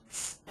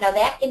actions. Now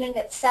that in and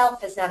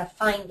itself is not a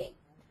finding.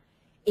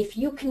 If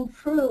you can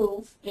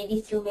prove, maybe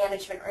through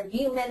management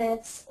review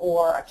minutes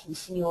or a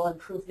continual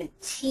improvement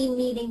team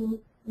meeting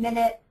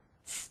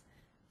minutes,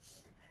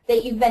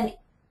 that you've been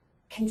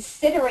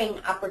considering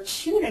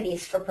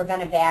opportunities for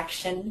preventive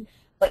action,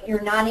 but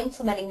you're not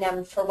implementing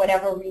them for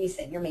whatever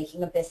reason. You're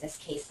making a business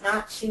case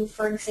not to,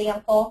 for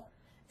example,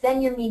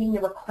 then you're meeting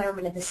the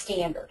requirement of the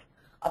standard,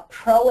 a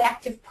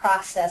proactive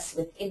process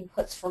with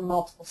inputs from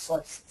multiple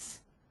sources.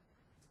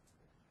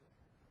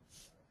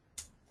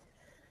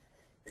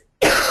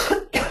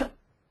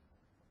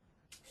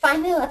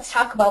 Finally, let's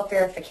talk about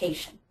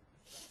verification.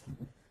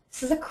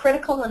 This is a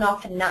critical and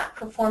often not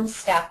performed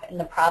step in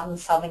the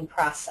problem-solving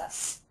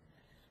process.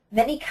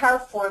 Many CAR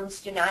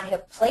forms do not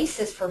have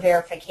places for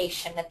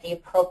verification at the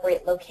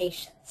appropriate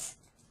locations.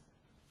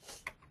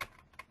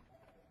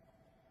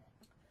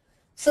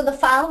 So the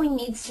following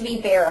needs to be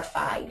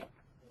verified: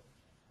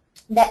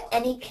 that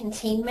any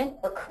containment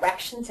or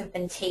corrections have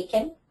been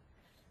taken,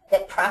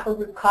 that proper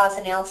root cause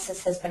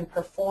analysis has been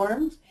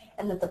performed,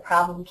 and that the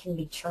problem can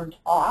be turned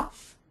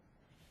off,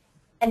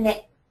 and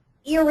that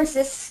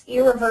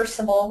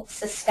irreversible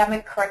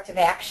systemic corrective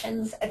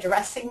actions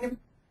addressing the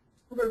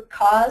root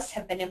cause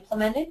have been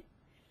implemented,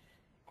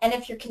 and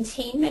if your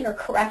containment or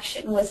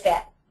correction was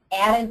that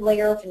added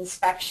layer of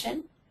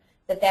inspection,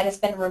 that has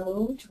been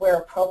removed where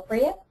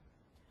appropriate.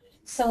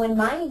 So in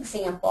my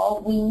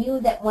example, we knew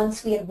that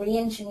once we had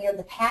re-engineered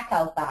the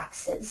pack-out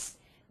boxes,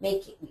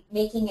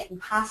 making it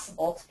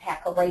impossible to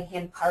pack a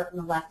right-hand part in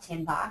the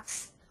left-hand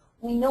box,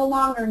 we no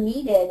longer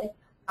needed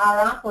our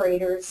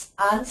operators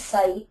on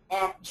site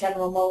at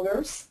General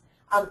Motors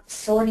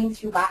sorting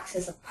through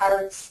boxes of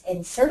parts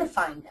and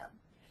certifying them.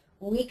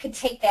 We could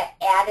take that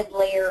added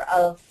layer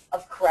of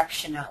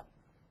correction out.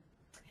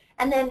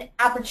 And then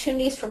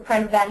opportunities for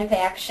preventive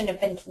action have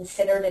been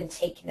considered and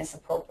taken as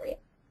appropriate.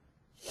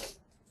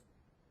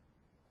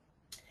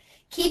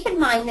 Keep in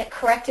mind that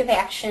corrective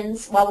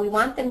actions, while we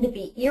want them to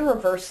be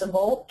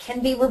irreversible, can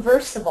be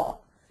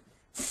reversible.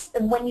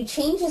 When you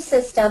change a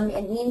system,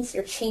 it means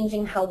you're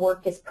changing how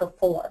work is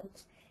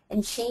performed,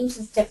 and change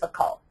is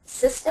difficult.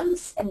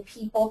 Systems and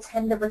people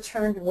tend to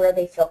return to where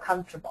they feel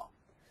comfortable.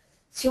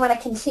 So you want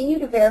to continue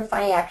to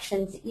verify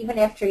actions even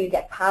after you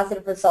get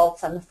positive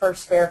results on the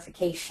first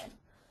verification.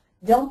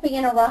 Don't be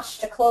in a rush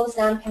to close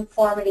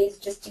nonconformities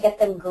just to get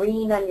them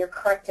green on your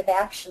corrective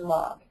action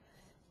log.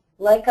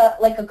 Like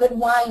a good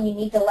wine, you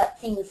need to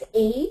let things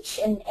age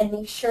and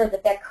make sure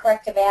that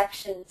corrective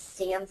action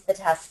stands the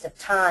test of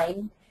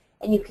time,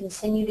 and you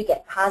continue to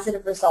get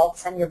positive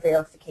results on your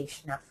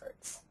verification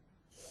efforts.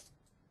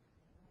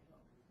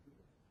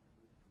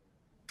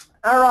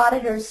 Our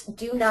auditors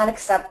do not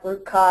accept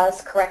root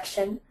cause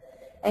correction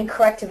and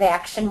corrective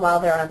action while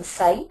they're on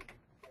site.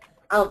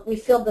 We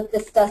feel that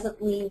this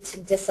doesn't lead to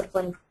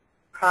disciplined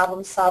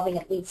problem solving,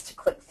 it leads to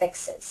quick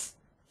fixes.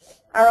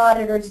 Our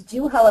auditors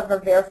do, however,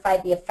 verify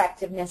the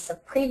effectiveness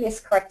of previous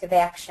corrective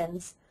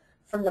actions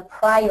from the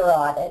prior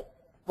audit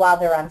while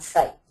they're on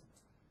site.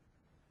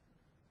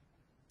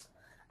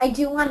 I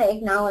do want to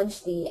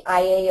acknowledge the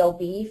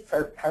IAOB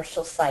for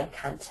partial slide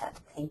content.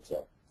 Thank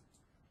you.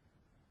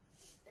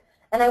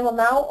 And I will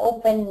now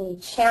open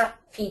the chat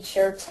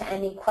feature to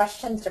any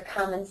questions or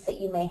comments that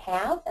you may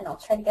have, and I'll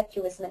try to get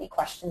through as many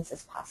questions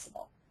as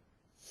possible.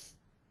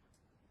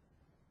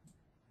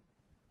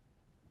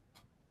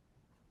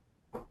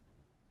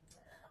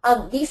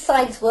 These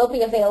slides will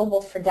be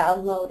available for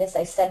download, as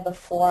I said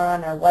before,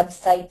 on our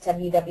website,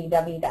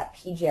 www.pgr.com.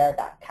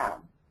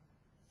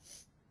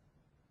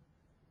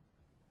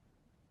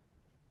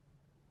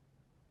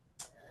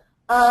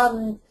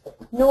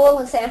 Noel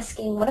is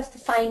asking, what if the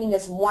finding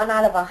is 1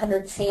 out of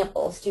 100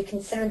 samples? Do you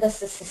consider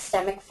this a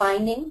systemic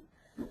finding?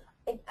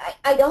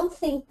 I don't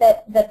think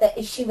that the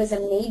issue is a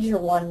major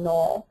one,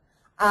 Noel,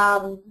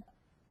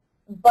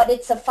 but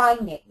it's a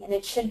finding, and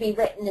it should be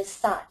written as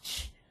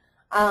such.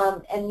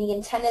 And the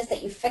intent is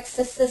that you fix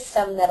the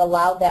system that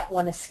allowed that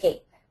one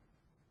escape.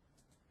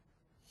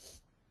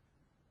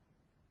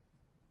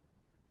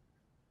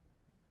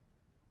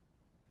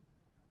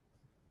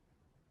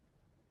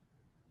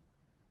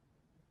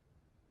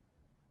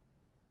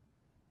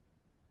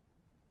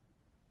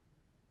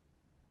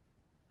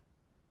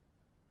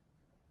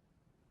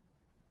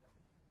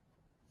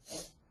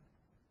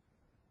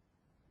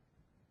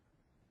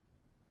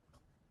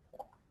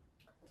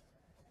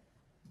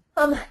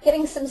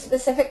 Getting some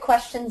specific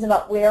questions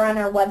about where on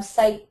our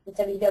website,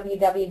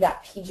 www.pgr.com.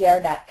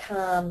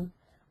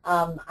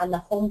 On the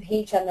home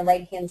page on the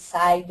right-hand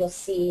side, you'll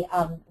see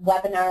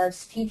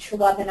webinars, future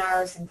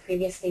webinars, and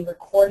previously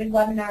recorded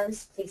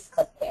webinars. Please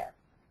click there.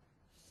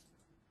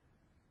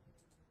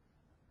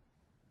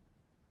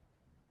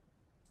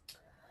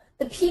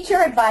 The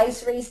PGR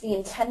advisories, the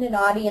intended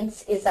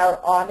audience is our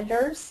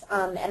auditors,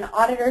 and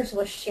auditors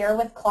will share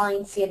with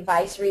clients the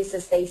advisories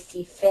as they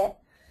see fit.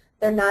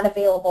 They're not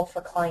available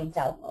for client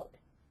download.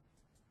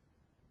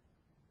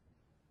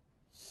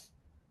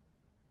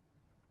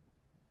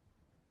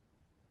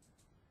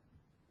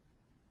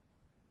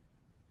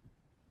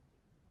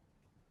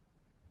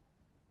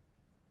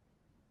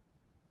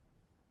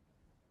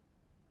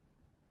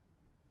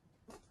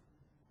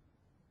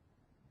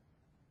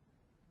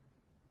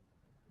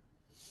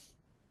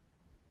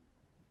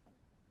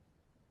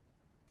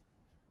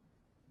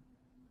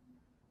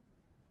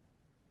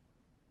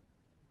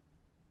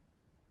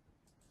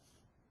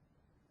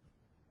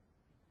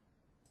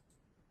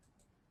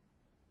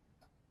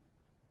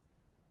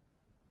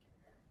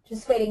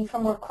 Just waiting for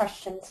more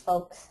questions,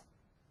 folks.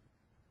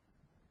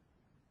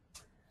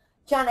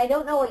 John, I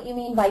don't know what you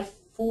mean by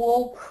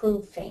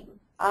foolproofing.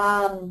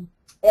 I'm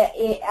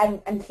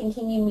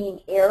thinking you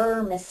mean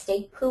error,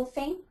 mistake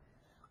proofing.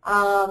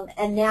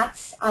 And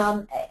that's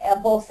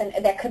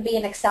that could be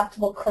an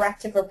acceptable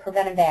corrective or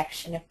preventive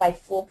action if by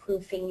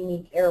foolproofing you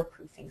mean error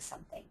proofing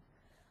something.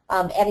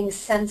 Adding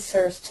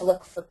sensors to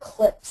look for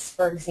clips,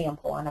 for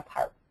example, on a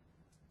part.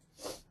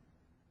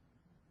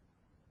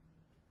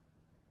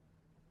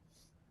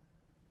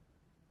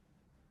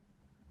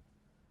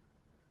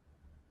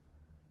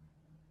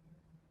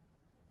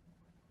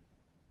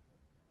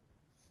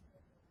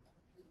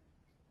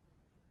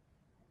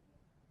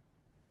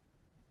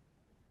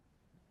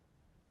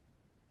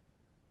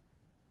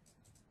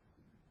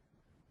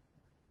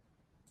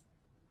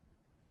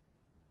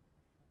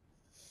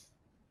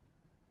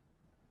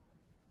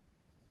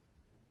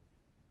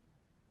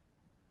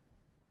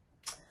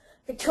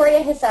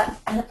 Victoria has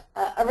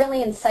a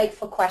really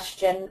insightful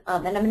question,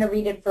 and I'm going to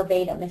read it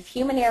verbatim. If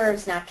human error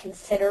is not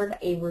considered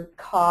a root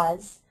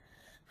cause,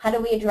 how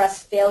do we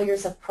address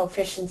failures of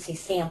proficiency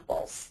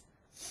samples?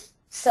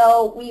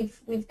 So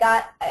we've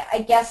got,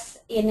 I guess,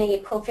 in a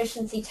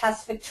proficiency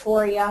test,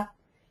 Victoria,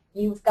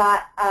 you've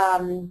got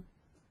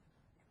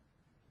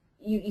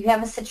you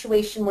have a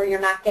situation where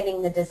you're not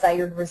getting the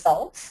desired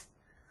results.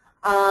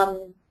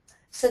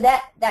 So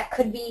that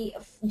could be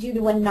due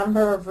to a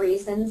number of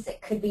reasons. It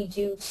could be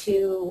due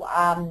to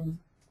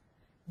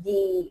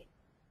the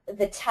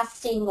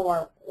testing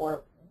or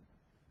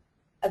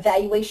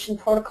evaluation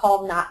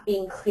protocol not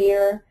being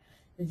clear,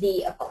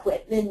 the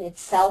equipment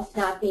itself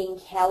not being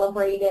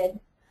calibrated.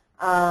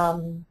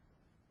 So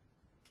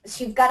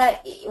you've got to,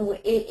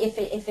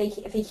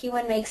 if a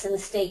human makes a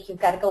mistake, you've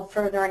got to go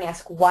further and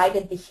ask, why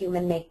did the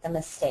human make the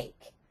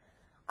mistake?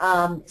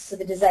 So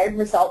the desired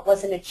result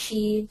wasn't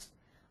achieved.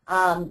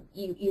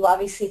 You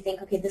obviously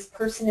think, okay, this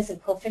person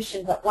isn't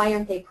proficient, but why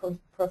aren't they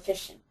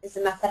proficient? Is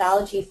the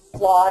methodology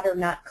flawed or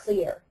not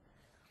clear?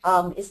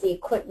 Is the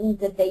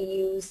equipment that they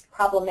use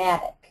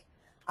problematic?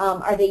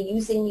 Are they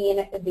using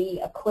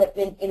the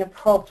equipment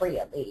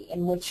inappropriately,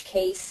 in which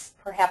case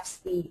perhaps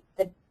the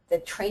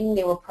training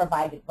they were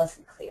provided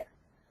wasn't clear?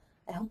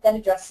 I hope that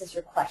addresses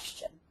your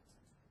question.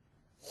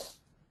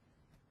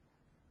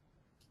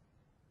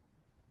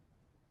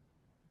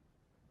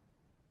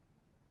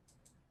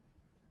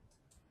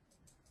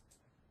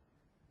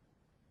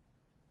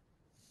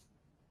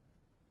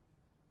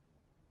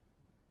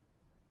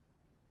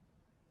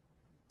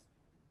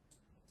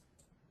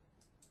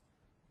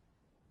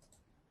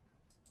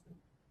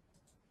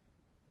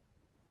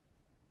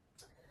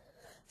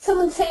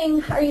 Someone's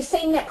saying, are you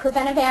saying that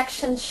preventive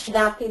actions should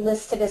not be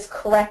listed as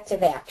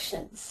corrective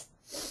actions?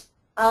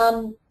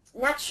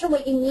 Not sure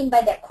what you mean by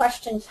that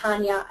question,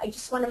 Tanya. I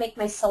just want to make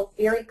myself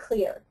very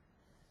clear.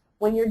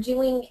 When you're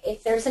doing,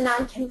 if there's a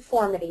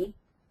nonconformity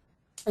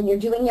and you're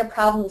doing your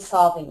problem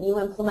solving, you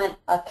implement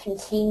a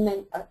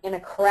containment and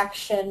a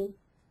correction,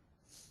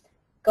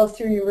 go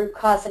through your root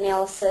cause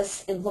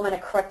analysis, implement a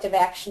corrective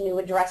action to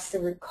address the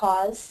root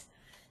cause.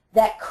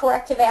 That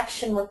corrective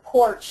action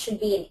report should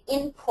be an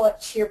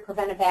input to your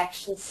preventive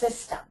action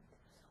system.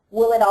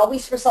 Will it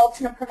always result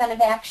in a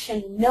preventive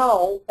action?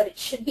 No, but it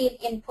should be an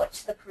input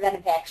to the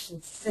preventive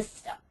action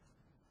system.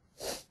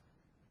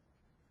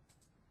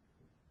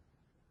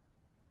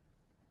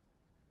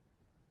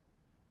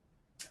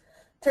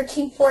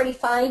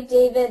 $13.45,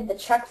 David, the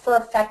check for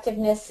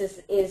effectiveness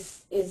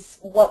is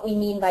what we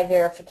mean by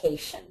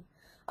verification,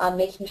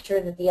 making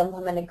sure that the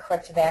implemented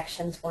corrective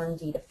actions were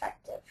indeed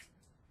effective.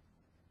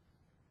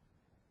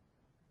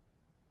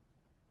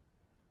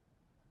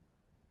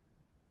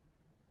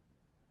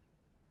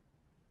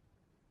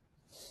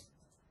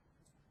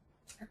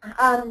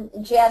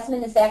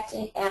 Jasmine is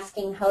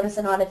asking, how does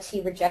an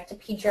auditee reject a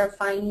PGR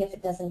finding if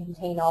it doesn't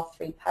contain all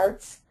three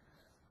parts?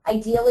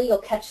 Ideally, you'll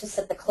catch this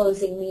at the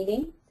closing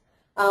meeting.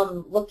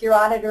 Look your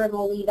auditor in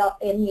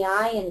the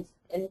eye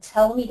and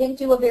tell him he didn't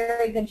do a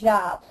very good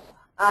job.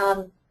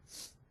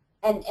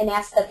 and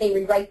ask that they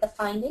rewrite the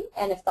finding.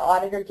 And if the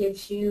auditor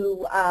gives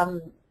you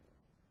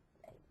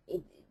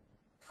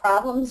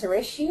problems or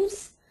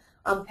issues,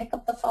 pick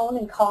up the phone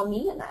and call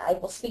me, and I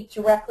will speak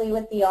directly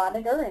with the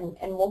auditor,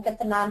 and we'll get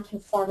the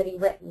nonconformity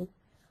written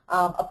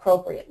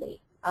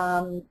appropriately.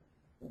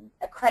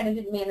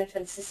 Accredited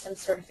management system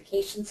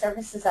certification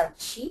services aren't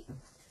cheap.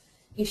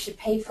 You should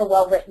pay for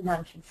well-written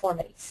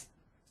nonconformities.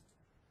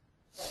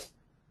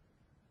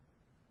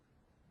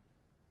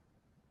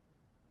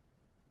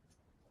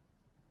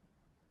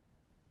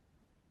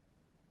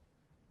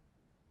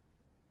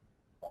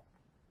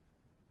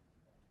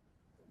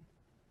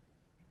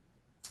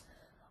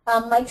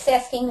 Mike's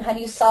asking, how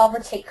do you solve or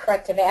take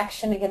corrective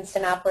action against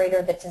an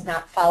operator that does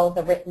not follow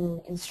the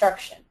written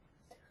instruction?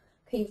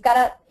 Okay, you've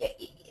got to,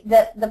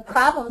 the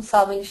problem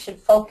solving should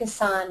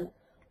focus on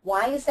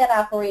why is that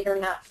operator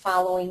not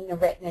following the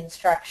written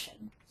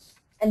instruction.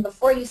 And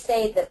before you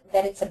say that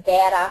it's a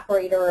bad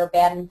operator or a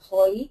bad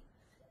employee,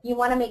 you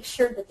want to make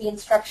sure that the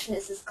instruction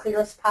is as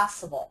clear as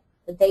possible,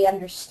 that they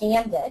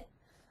understand it.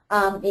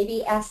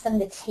 Maybe ask them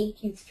to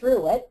take you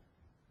through it.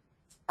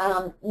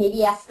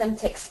 Maybe ask them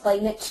to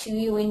explain it to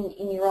you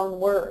in your own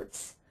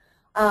words.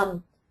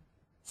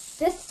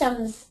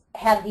 Systems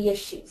have the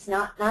issues,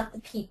 not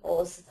the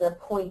people, is the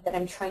point that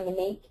I'm trying to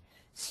make.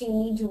 So you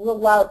need to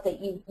rule out that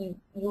you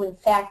in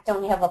fact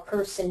don't have a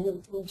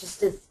person who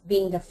just is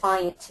being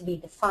defiant to be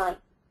defiant.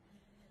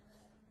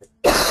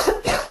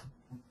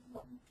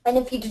 And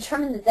if you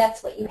determine that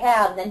that's what you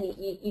have, then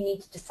you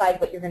need to decide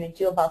what you're going to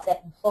do about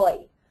that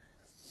employee.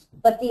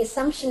 But the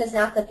assumption is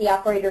not that the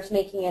operator is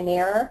making an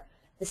error.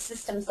 The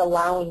system's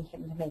allowing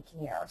him to make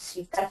an error. So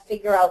you've got to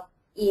figure out,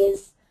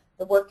 is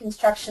the work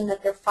instruction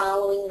that they're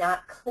following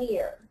not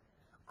clear?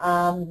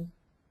 And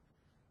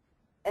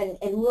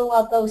rule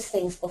out those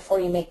things before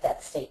you make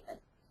that statement.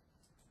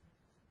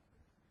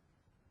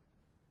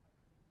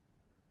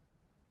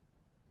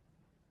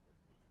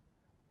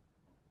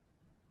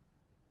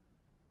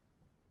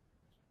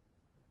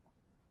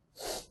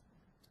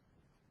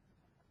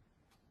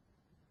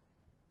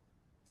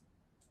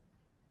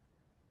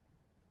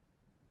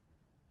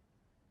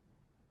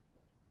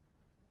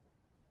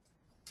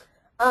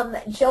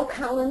 Joe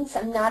Collins,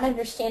 I'm not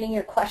understanding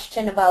your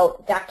question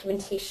about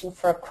documentation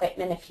for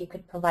equipment, if you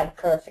could provide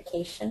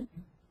clarification.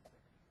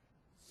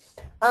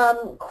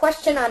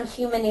 Question on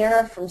human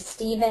error from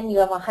Stephen. You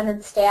have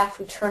 100 staff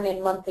who turn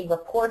in monthly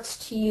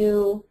reports to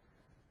you.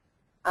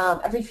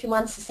 Every few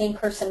months the same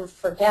person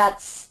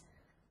forgets.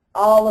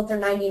 All of their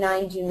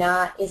 99 do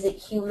not. Is it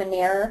human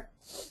error?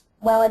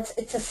 Well,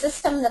 it's a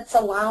system that's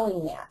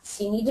allowing that.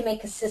 So you need to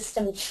make a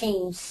system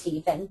change,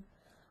 Stephen.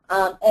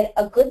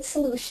 A good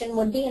solution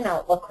would be an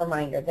Outlook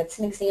reminder. That's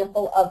an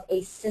example of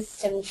a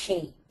system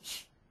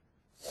change.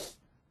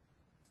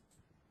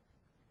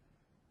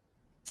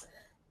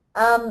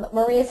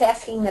 Maria's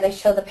asking that I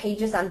show the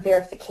pages on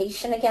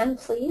verification again,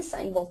 please.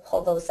 I will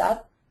pull those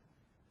up.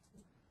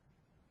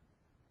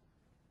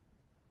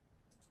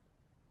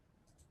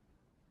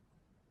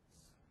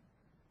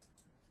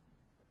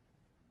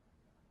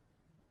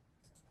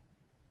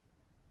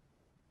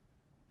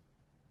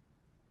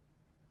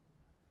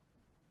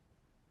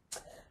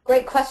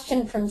 Great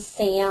question from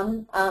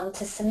Sam.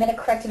 To submit a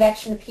corrective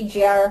action to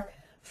PGR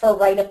for a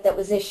write-up that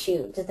was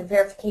issued, does the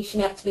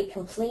verification have to be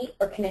complete,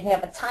 or can it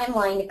have a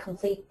timeline to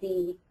complete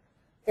the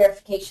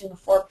verification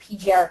before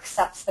PGR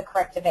accepts the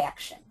corrective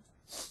action?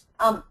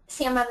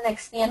 Sam, I'm going to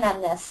expand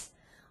on this.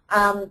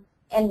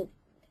 And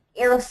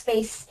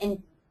Aerospace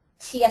and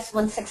TS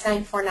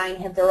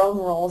 16949 have their own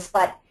rules,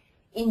 but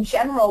in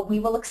general, we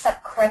will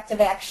accept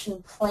corrective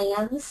action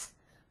plans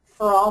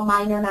for all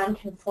minor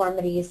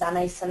nonconformities on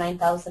ISO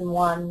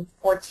 9001,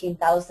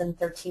 14000,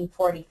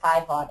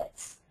 1345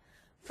 audits.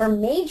 For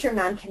major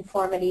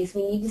nonconformities,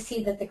 we need to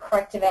see that the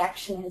corrective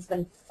action has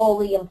been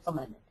fully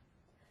implemented.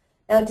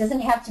 Now, it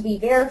doesn't have to be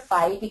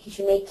verified, because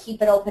you may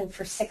keep it open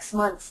for 6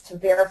 months to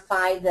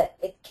verify that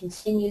it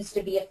continues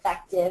to be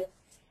effective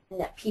and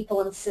that people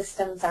and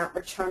systems aren't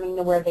returning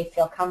to where they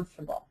feel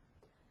comfortable.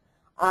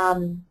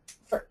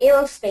 For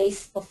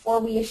aerospace, before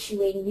we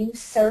issue a new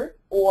cert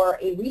or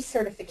a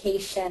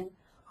recertification,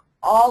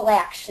 all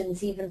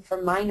actions, even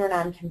for minor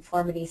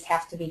nonconformities,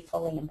 have to be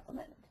fully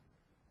implemented.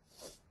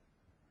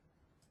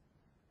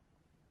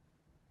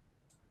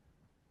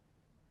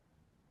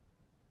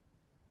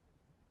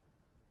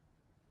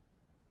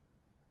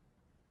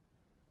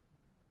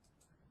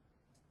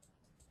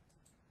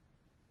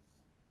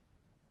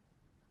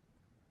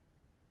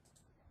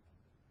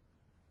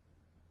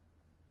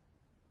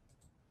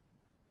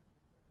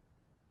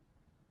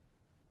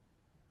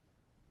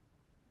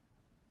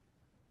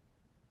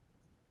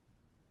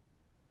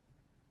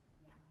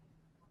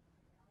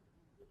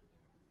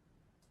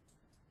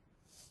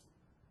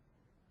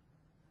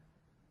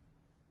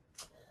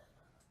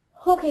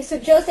 Okay, so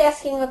Joe's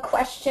asking a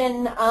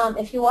question.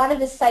 If you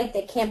wanted a site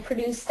that can't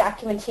produce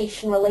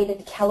documentation related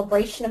to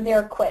calibration of their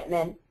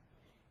equipment,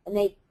 and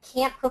they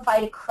can't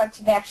provide a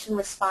corrective action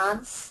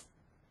response,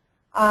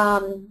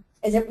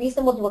 Is it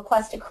reasonable to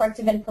request a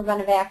corrective and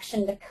preventive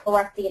action to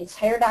correct the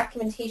entire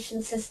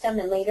documentation system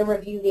and later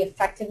review the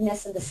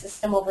effectiveness of the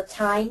system over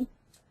time?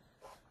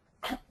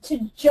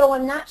 To Joe,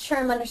 I'm not sure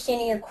I'm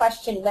understanding your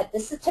question, but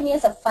this is, to me,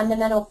 is a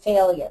fundamental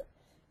failure.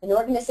 An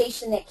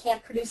organization that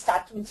can't produce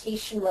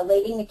documentation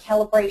relating to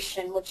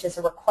calibration, which is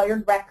a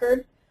required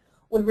record,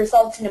 would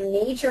result in a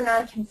major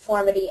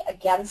nonconformity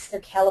against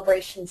their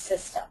calibration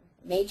system.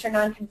 Major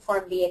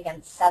nonconformity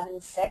against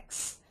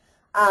 7.6.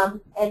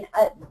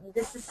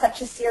 This is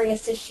such a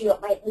serious issue,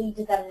 it might lead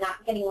to them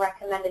not getting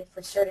recommended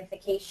for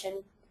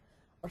certification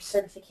or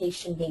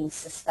certification being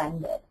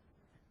suspended.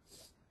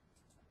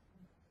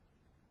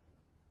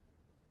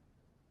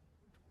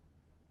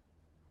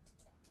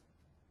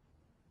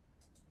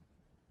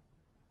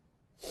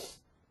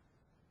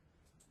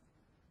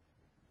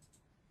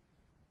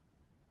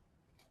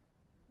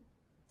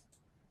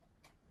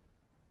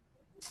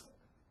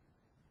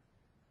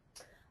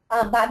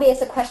 Bobby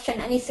has a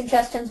question. Any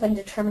suggestions when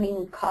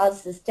determining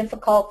cause is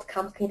difficult,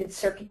 complicated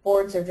circuit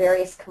boards or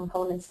various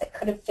components that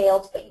could have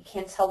failed, but you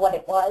can't tell what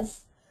it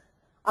was?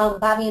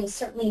 Bobby, I'm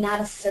certainly not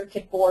a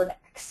circuit board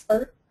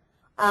expert,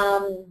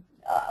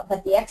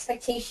 but the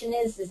expectation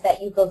is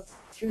that you go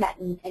through that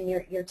and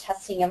you're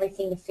testing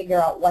everything to figure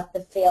out what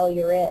the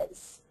failure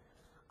is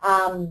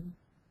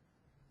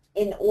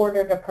in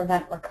order to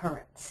prevent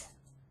recurrence.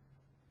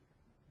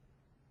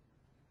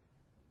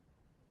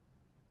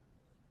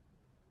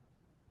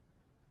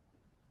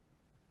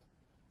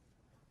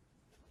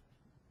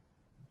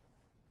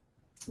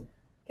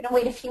 I'm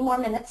going to wait a few more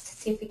minutes to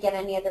see if we get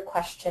any other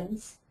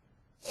questions.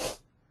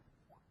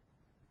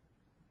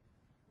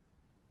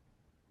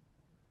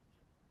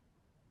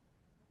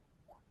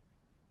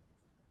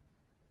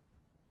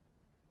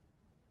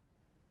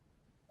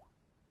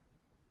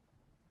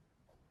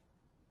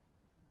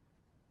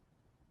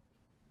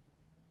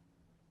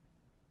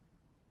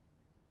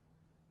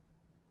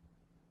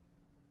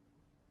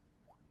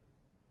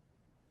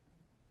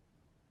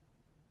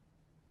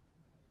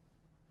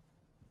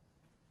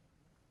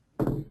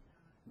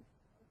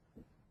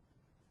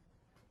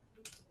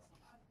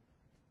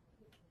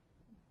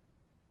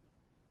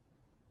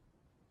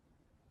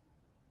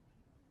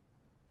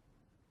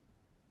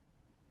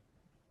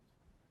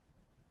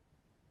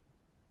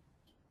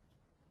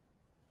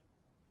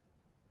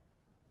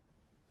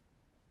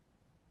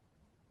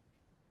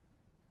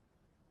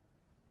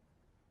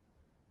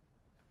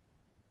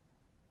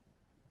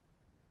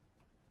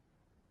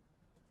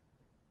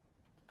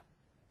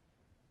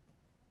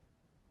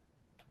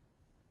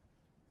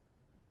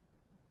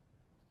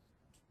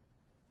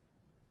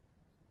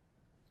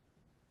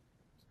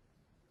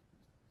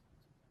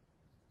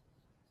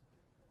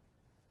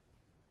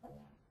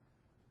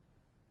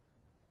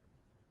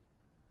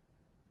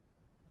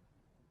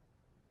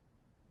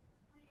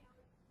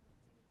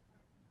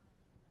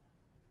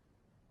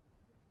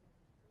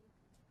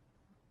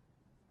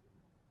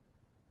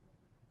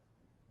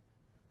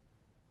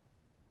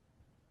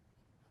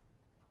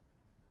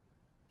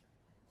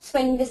 Just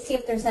waiting to see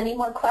if there's any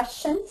more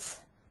questions.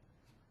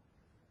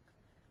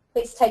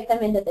 Please type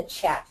them into the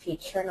chat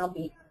feature and I'll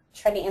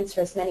try to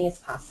answer as many as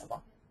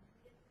possible.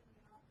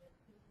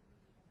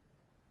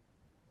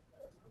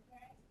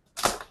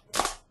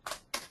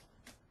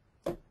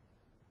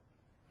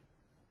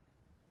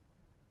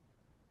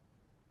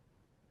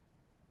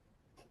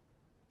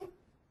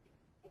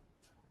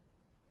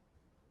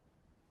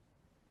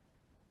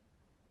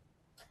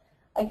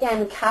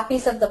 Again,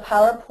 copies of the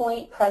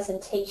PowerPoint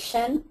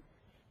presentation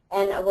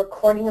and a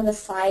recording of the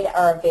slide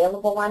are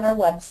available on our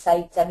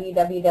website,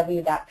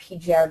 www.pgr.com.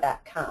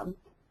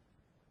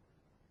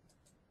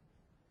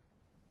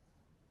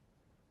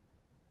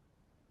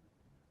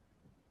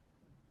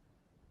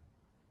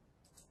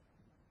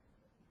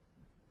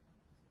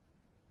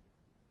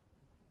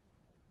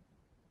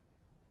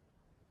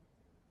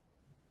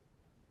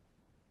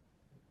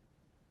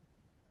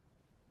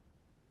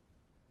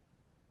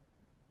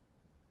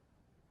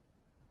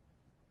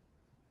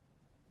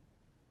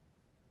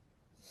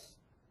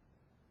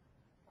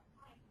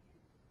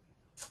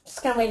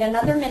 Just going to wait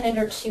another minute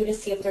or two to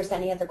see if there's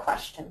any other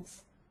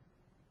questions.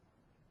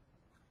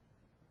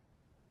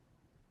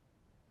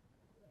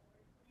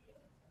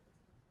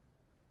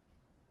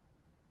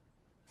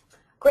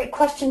 Great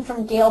question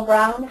from Dale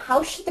Brown.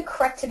 How should the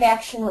corrective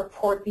action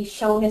report be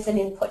shown as an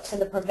input to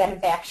the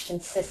preventive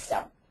action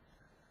system?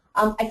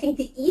 I think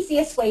the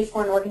easiest way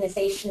for an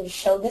organization to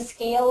show the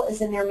scale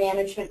is in their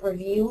management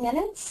review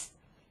minutes.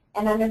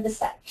 And under the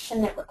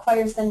section that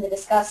requires them to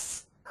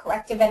discuss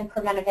corrective and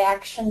preventive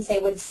actions, they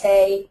would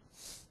say,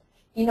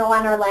 you know,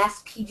 on our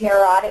last PGR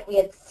audit, we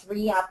had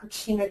 3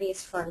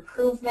 opportunities for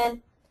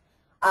improvement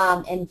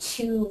and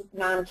 2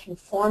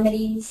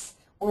 nonconformities.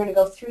 We're going to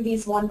go through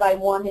these one by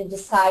one and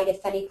decide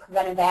if any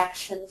preventive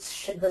actions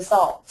should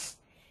result.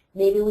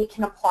 Maybe we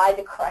can apply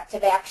the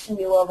corrective action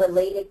to a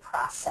related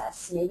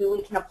process. Maybe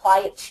we can apply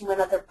it to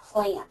another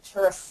plant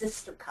or a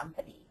sister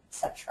company,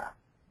 etc.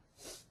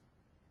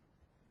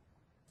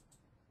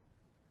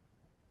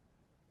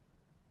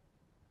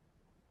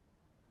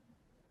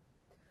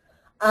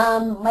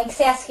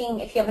 Mike's asking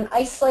if you have an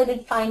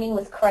isolated finding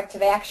with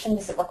corrective action,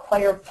 does it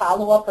require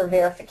follow-up or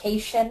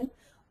verification?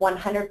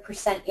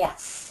 100%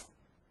 yes.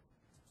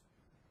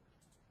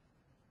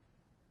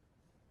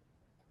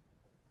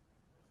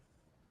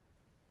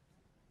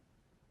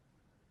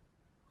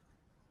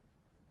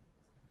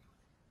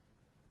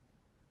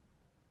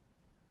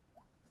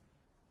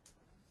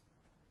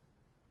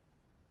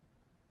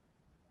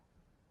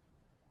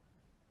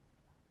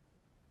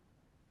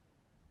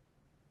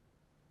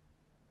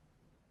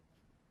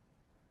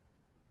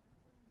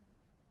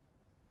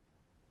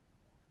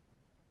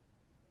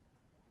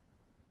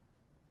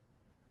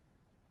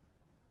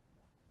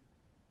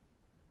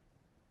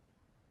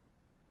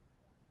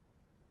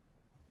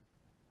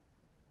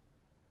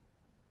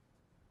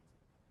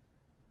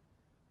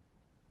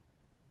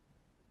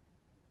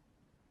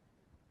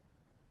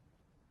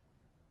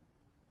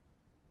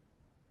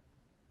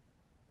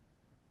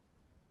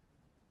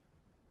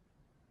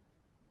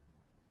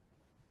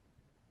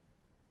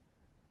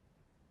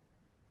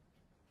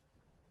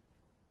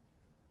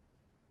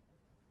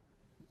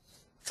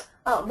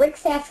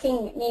 Rick's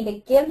asking me to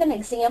give an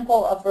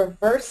example of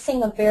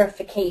reversing a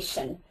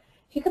verification.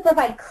 If you could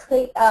provide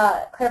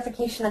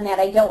clarification on that,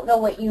 I don't know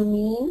what you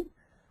mean.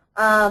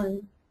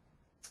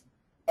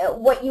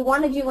 What you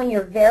want to do when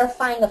you're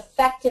verifying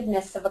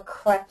effectiveness of a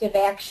corrective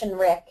action,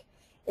 Rick,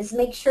 is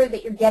make sure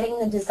that you're getting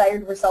the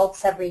desired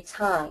results every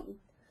time.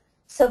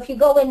 So if you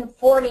go in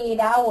 48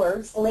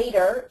 hours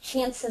later,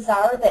 chances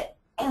are that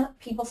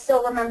people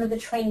still remember the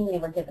training they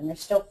were given. They're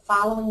still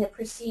following the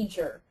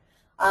procedure.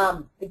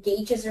 The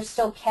gauges are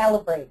still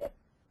calibrated.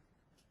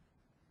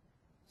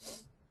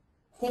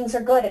 Things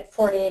are good at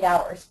 48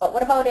 hours, but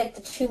what about at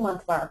the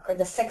 2-month mark or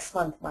the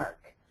 6-month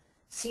mark?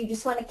 So you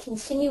just want to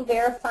continue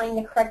verifying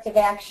the corrective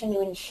action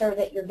to ensure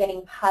that you're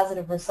getting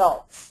positive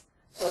results.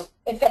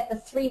 If at the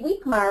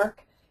 3-week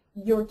mark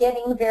you're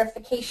getting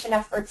verification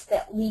efforts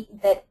that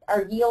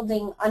are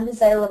yielding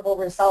undesirable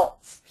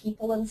results,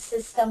 people and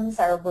systems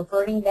are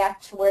reverting back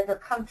to where they're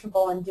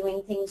comfortable and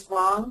doing things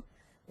wrong,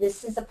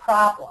 this is a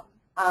problem.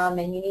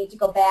 And you need to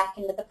go back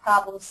into the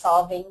problem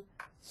solving,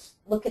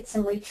 look at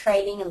some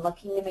retraining and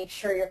looking to make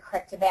sure your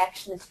corrective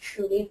action is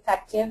truly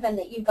effective and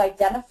that you've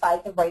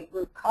identified the right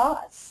root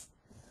cause.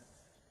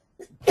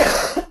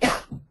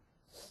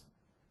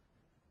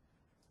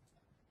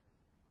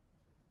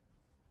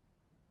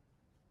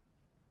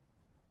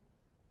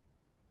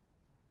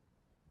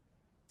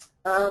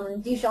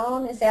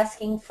 Dijon is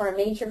asking for a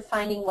major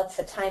finding, what's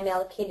the time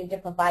allocated to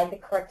provide the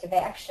corrective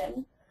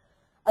action?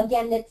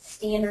 Again, it's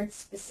standard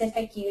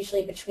specific,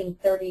 usually between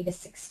 30 to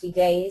 60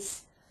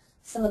 days.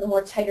 Some of the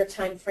more tighter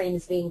time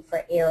frames being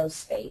for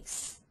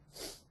aerospace.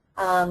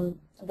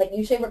 But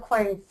usually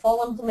requiring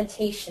full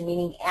implementation,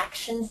 meaning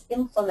actions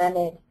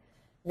implemented,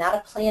 not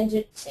a plan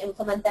to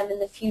implement them in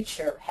the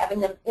future, having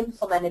them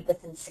implemented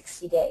within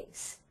 60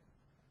 days.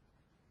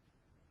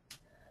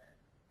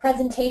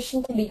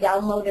 Presentation can be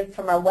downloaded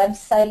from our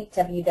website,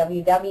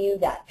 www.pjr.com.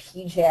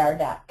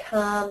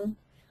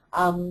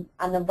 On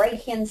the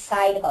right-hand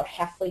side, about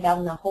halfway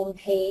down the home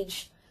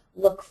page,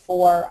 look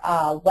for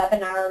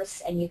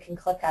webinars, and you can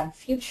click on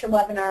future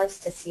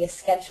webinars to see a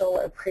schedule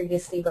or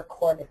previously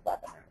recorded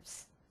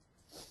webinars.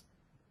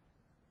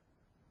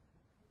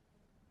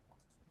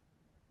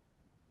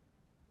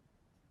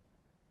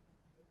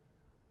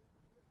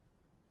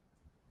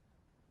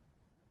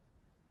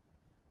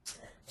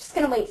 Just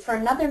going to wait for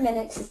another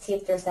minute to see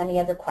if there's any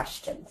other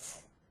questions.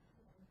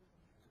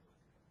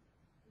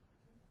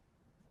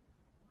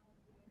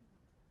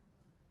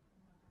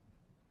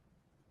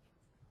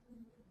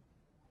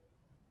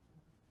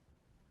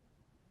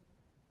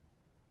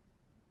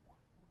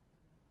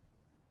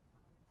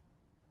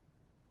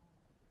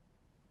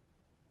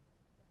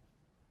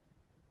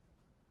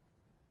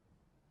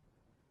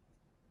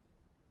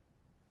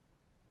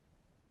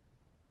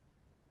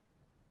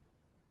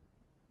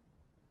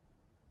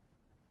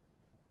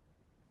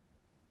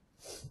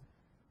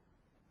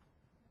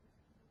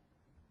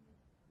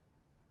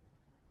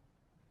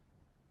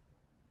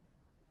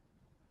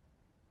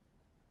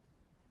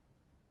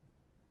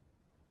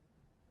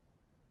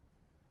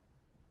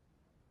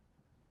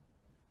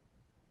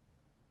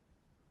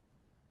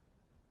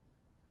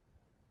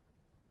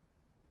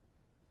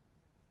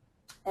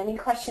 Any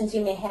questions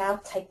you may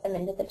have, type them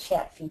into the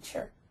chat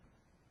feature.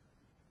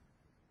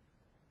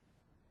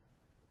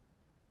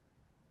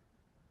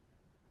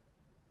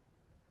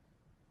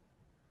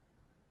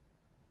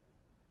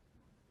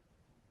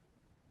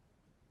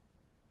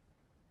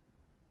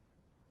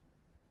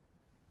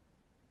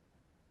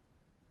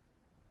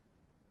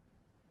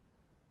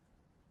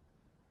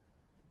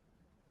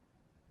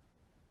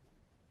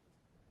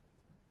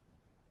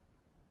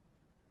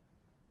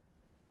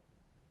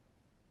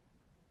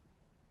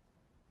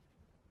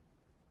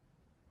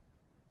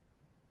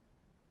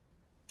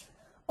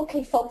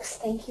 Okay, folks,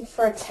 thank you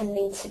for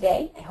attending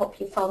today. I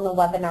hope you found the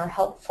webinar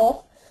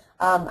helpful.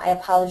 I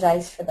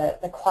apologize for the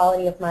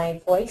quality of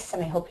my voice,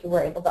 and I hope you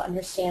were able to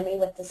understand me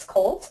with this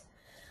cold.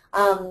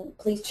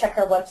 Please check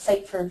our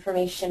website for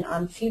information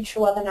on future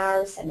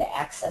webinars and to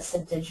access a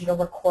digital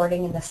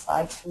recording and the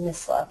slides from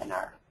this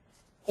webinar.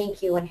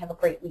 Thank you and have a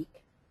great week.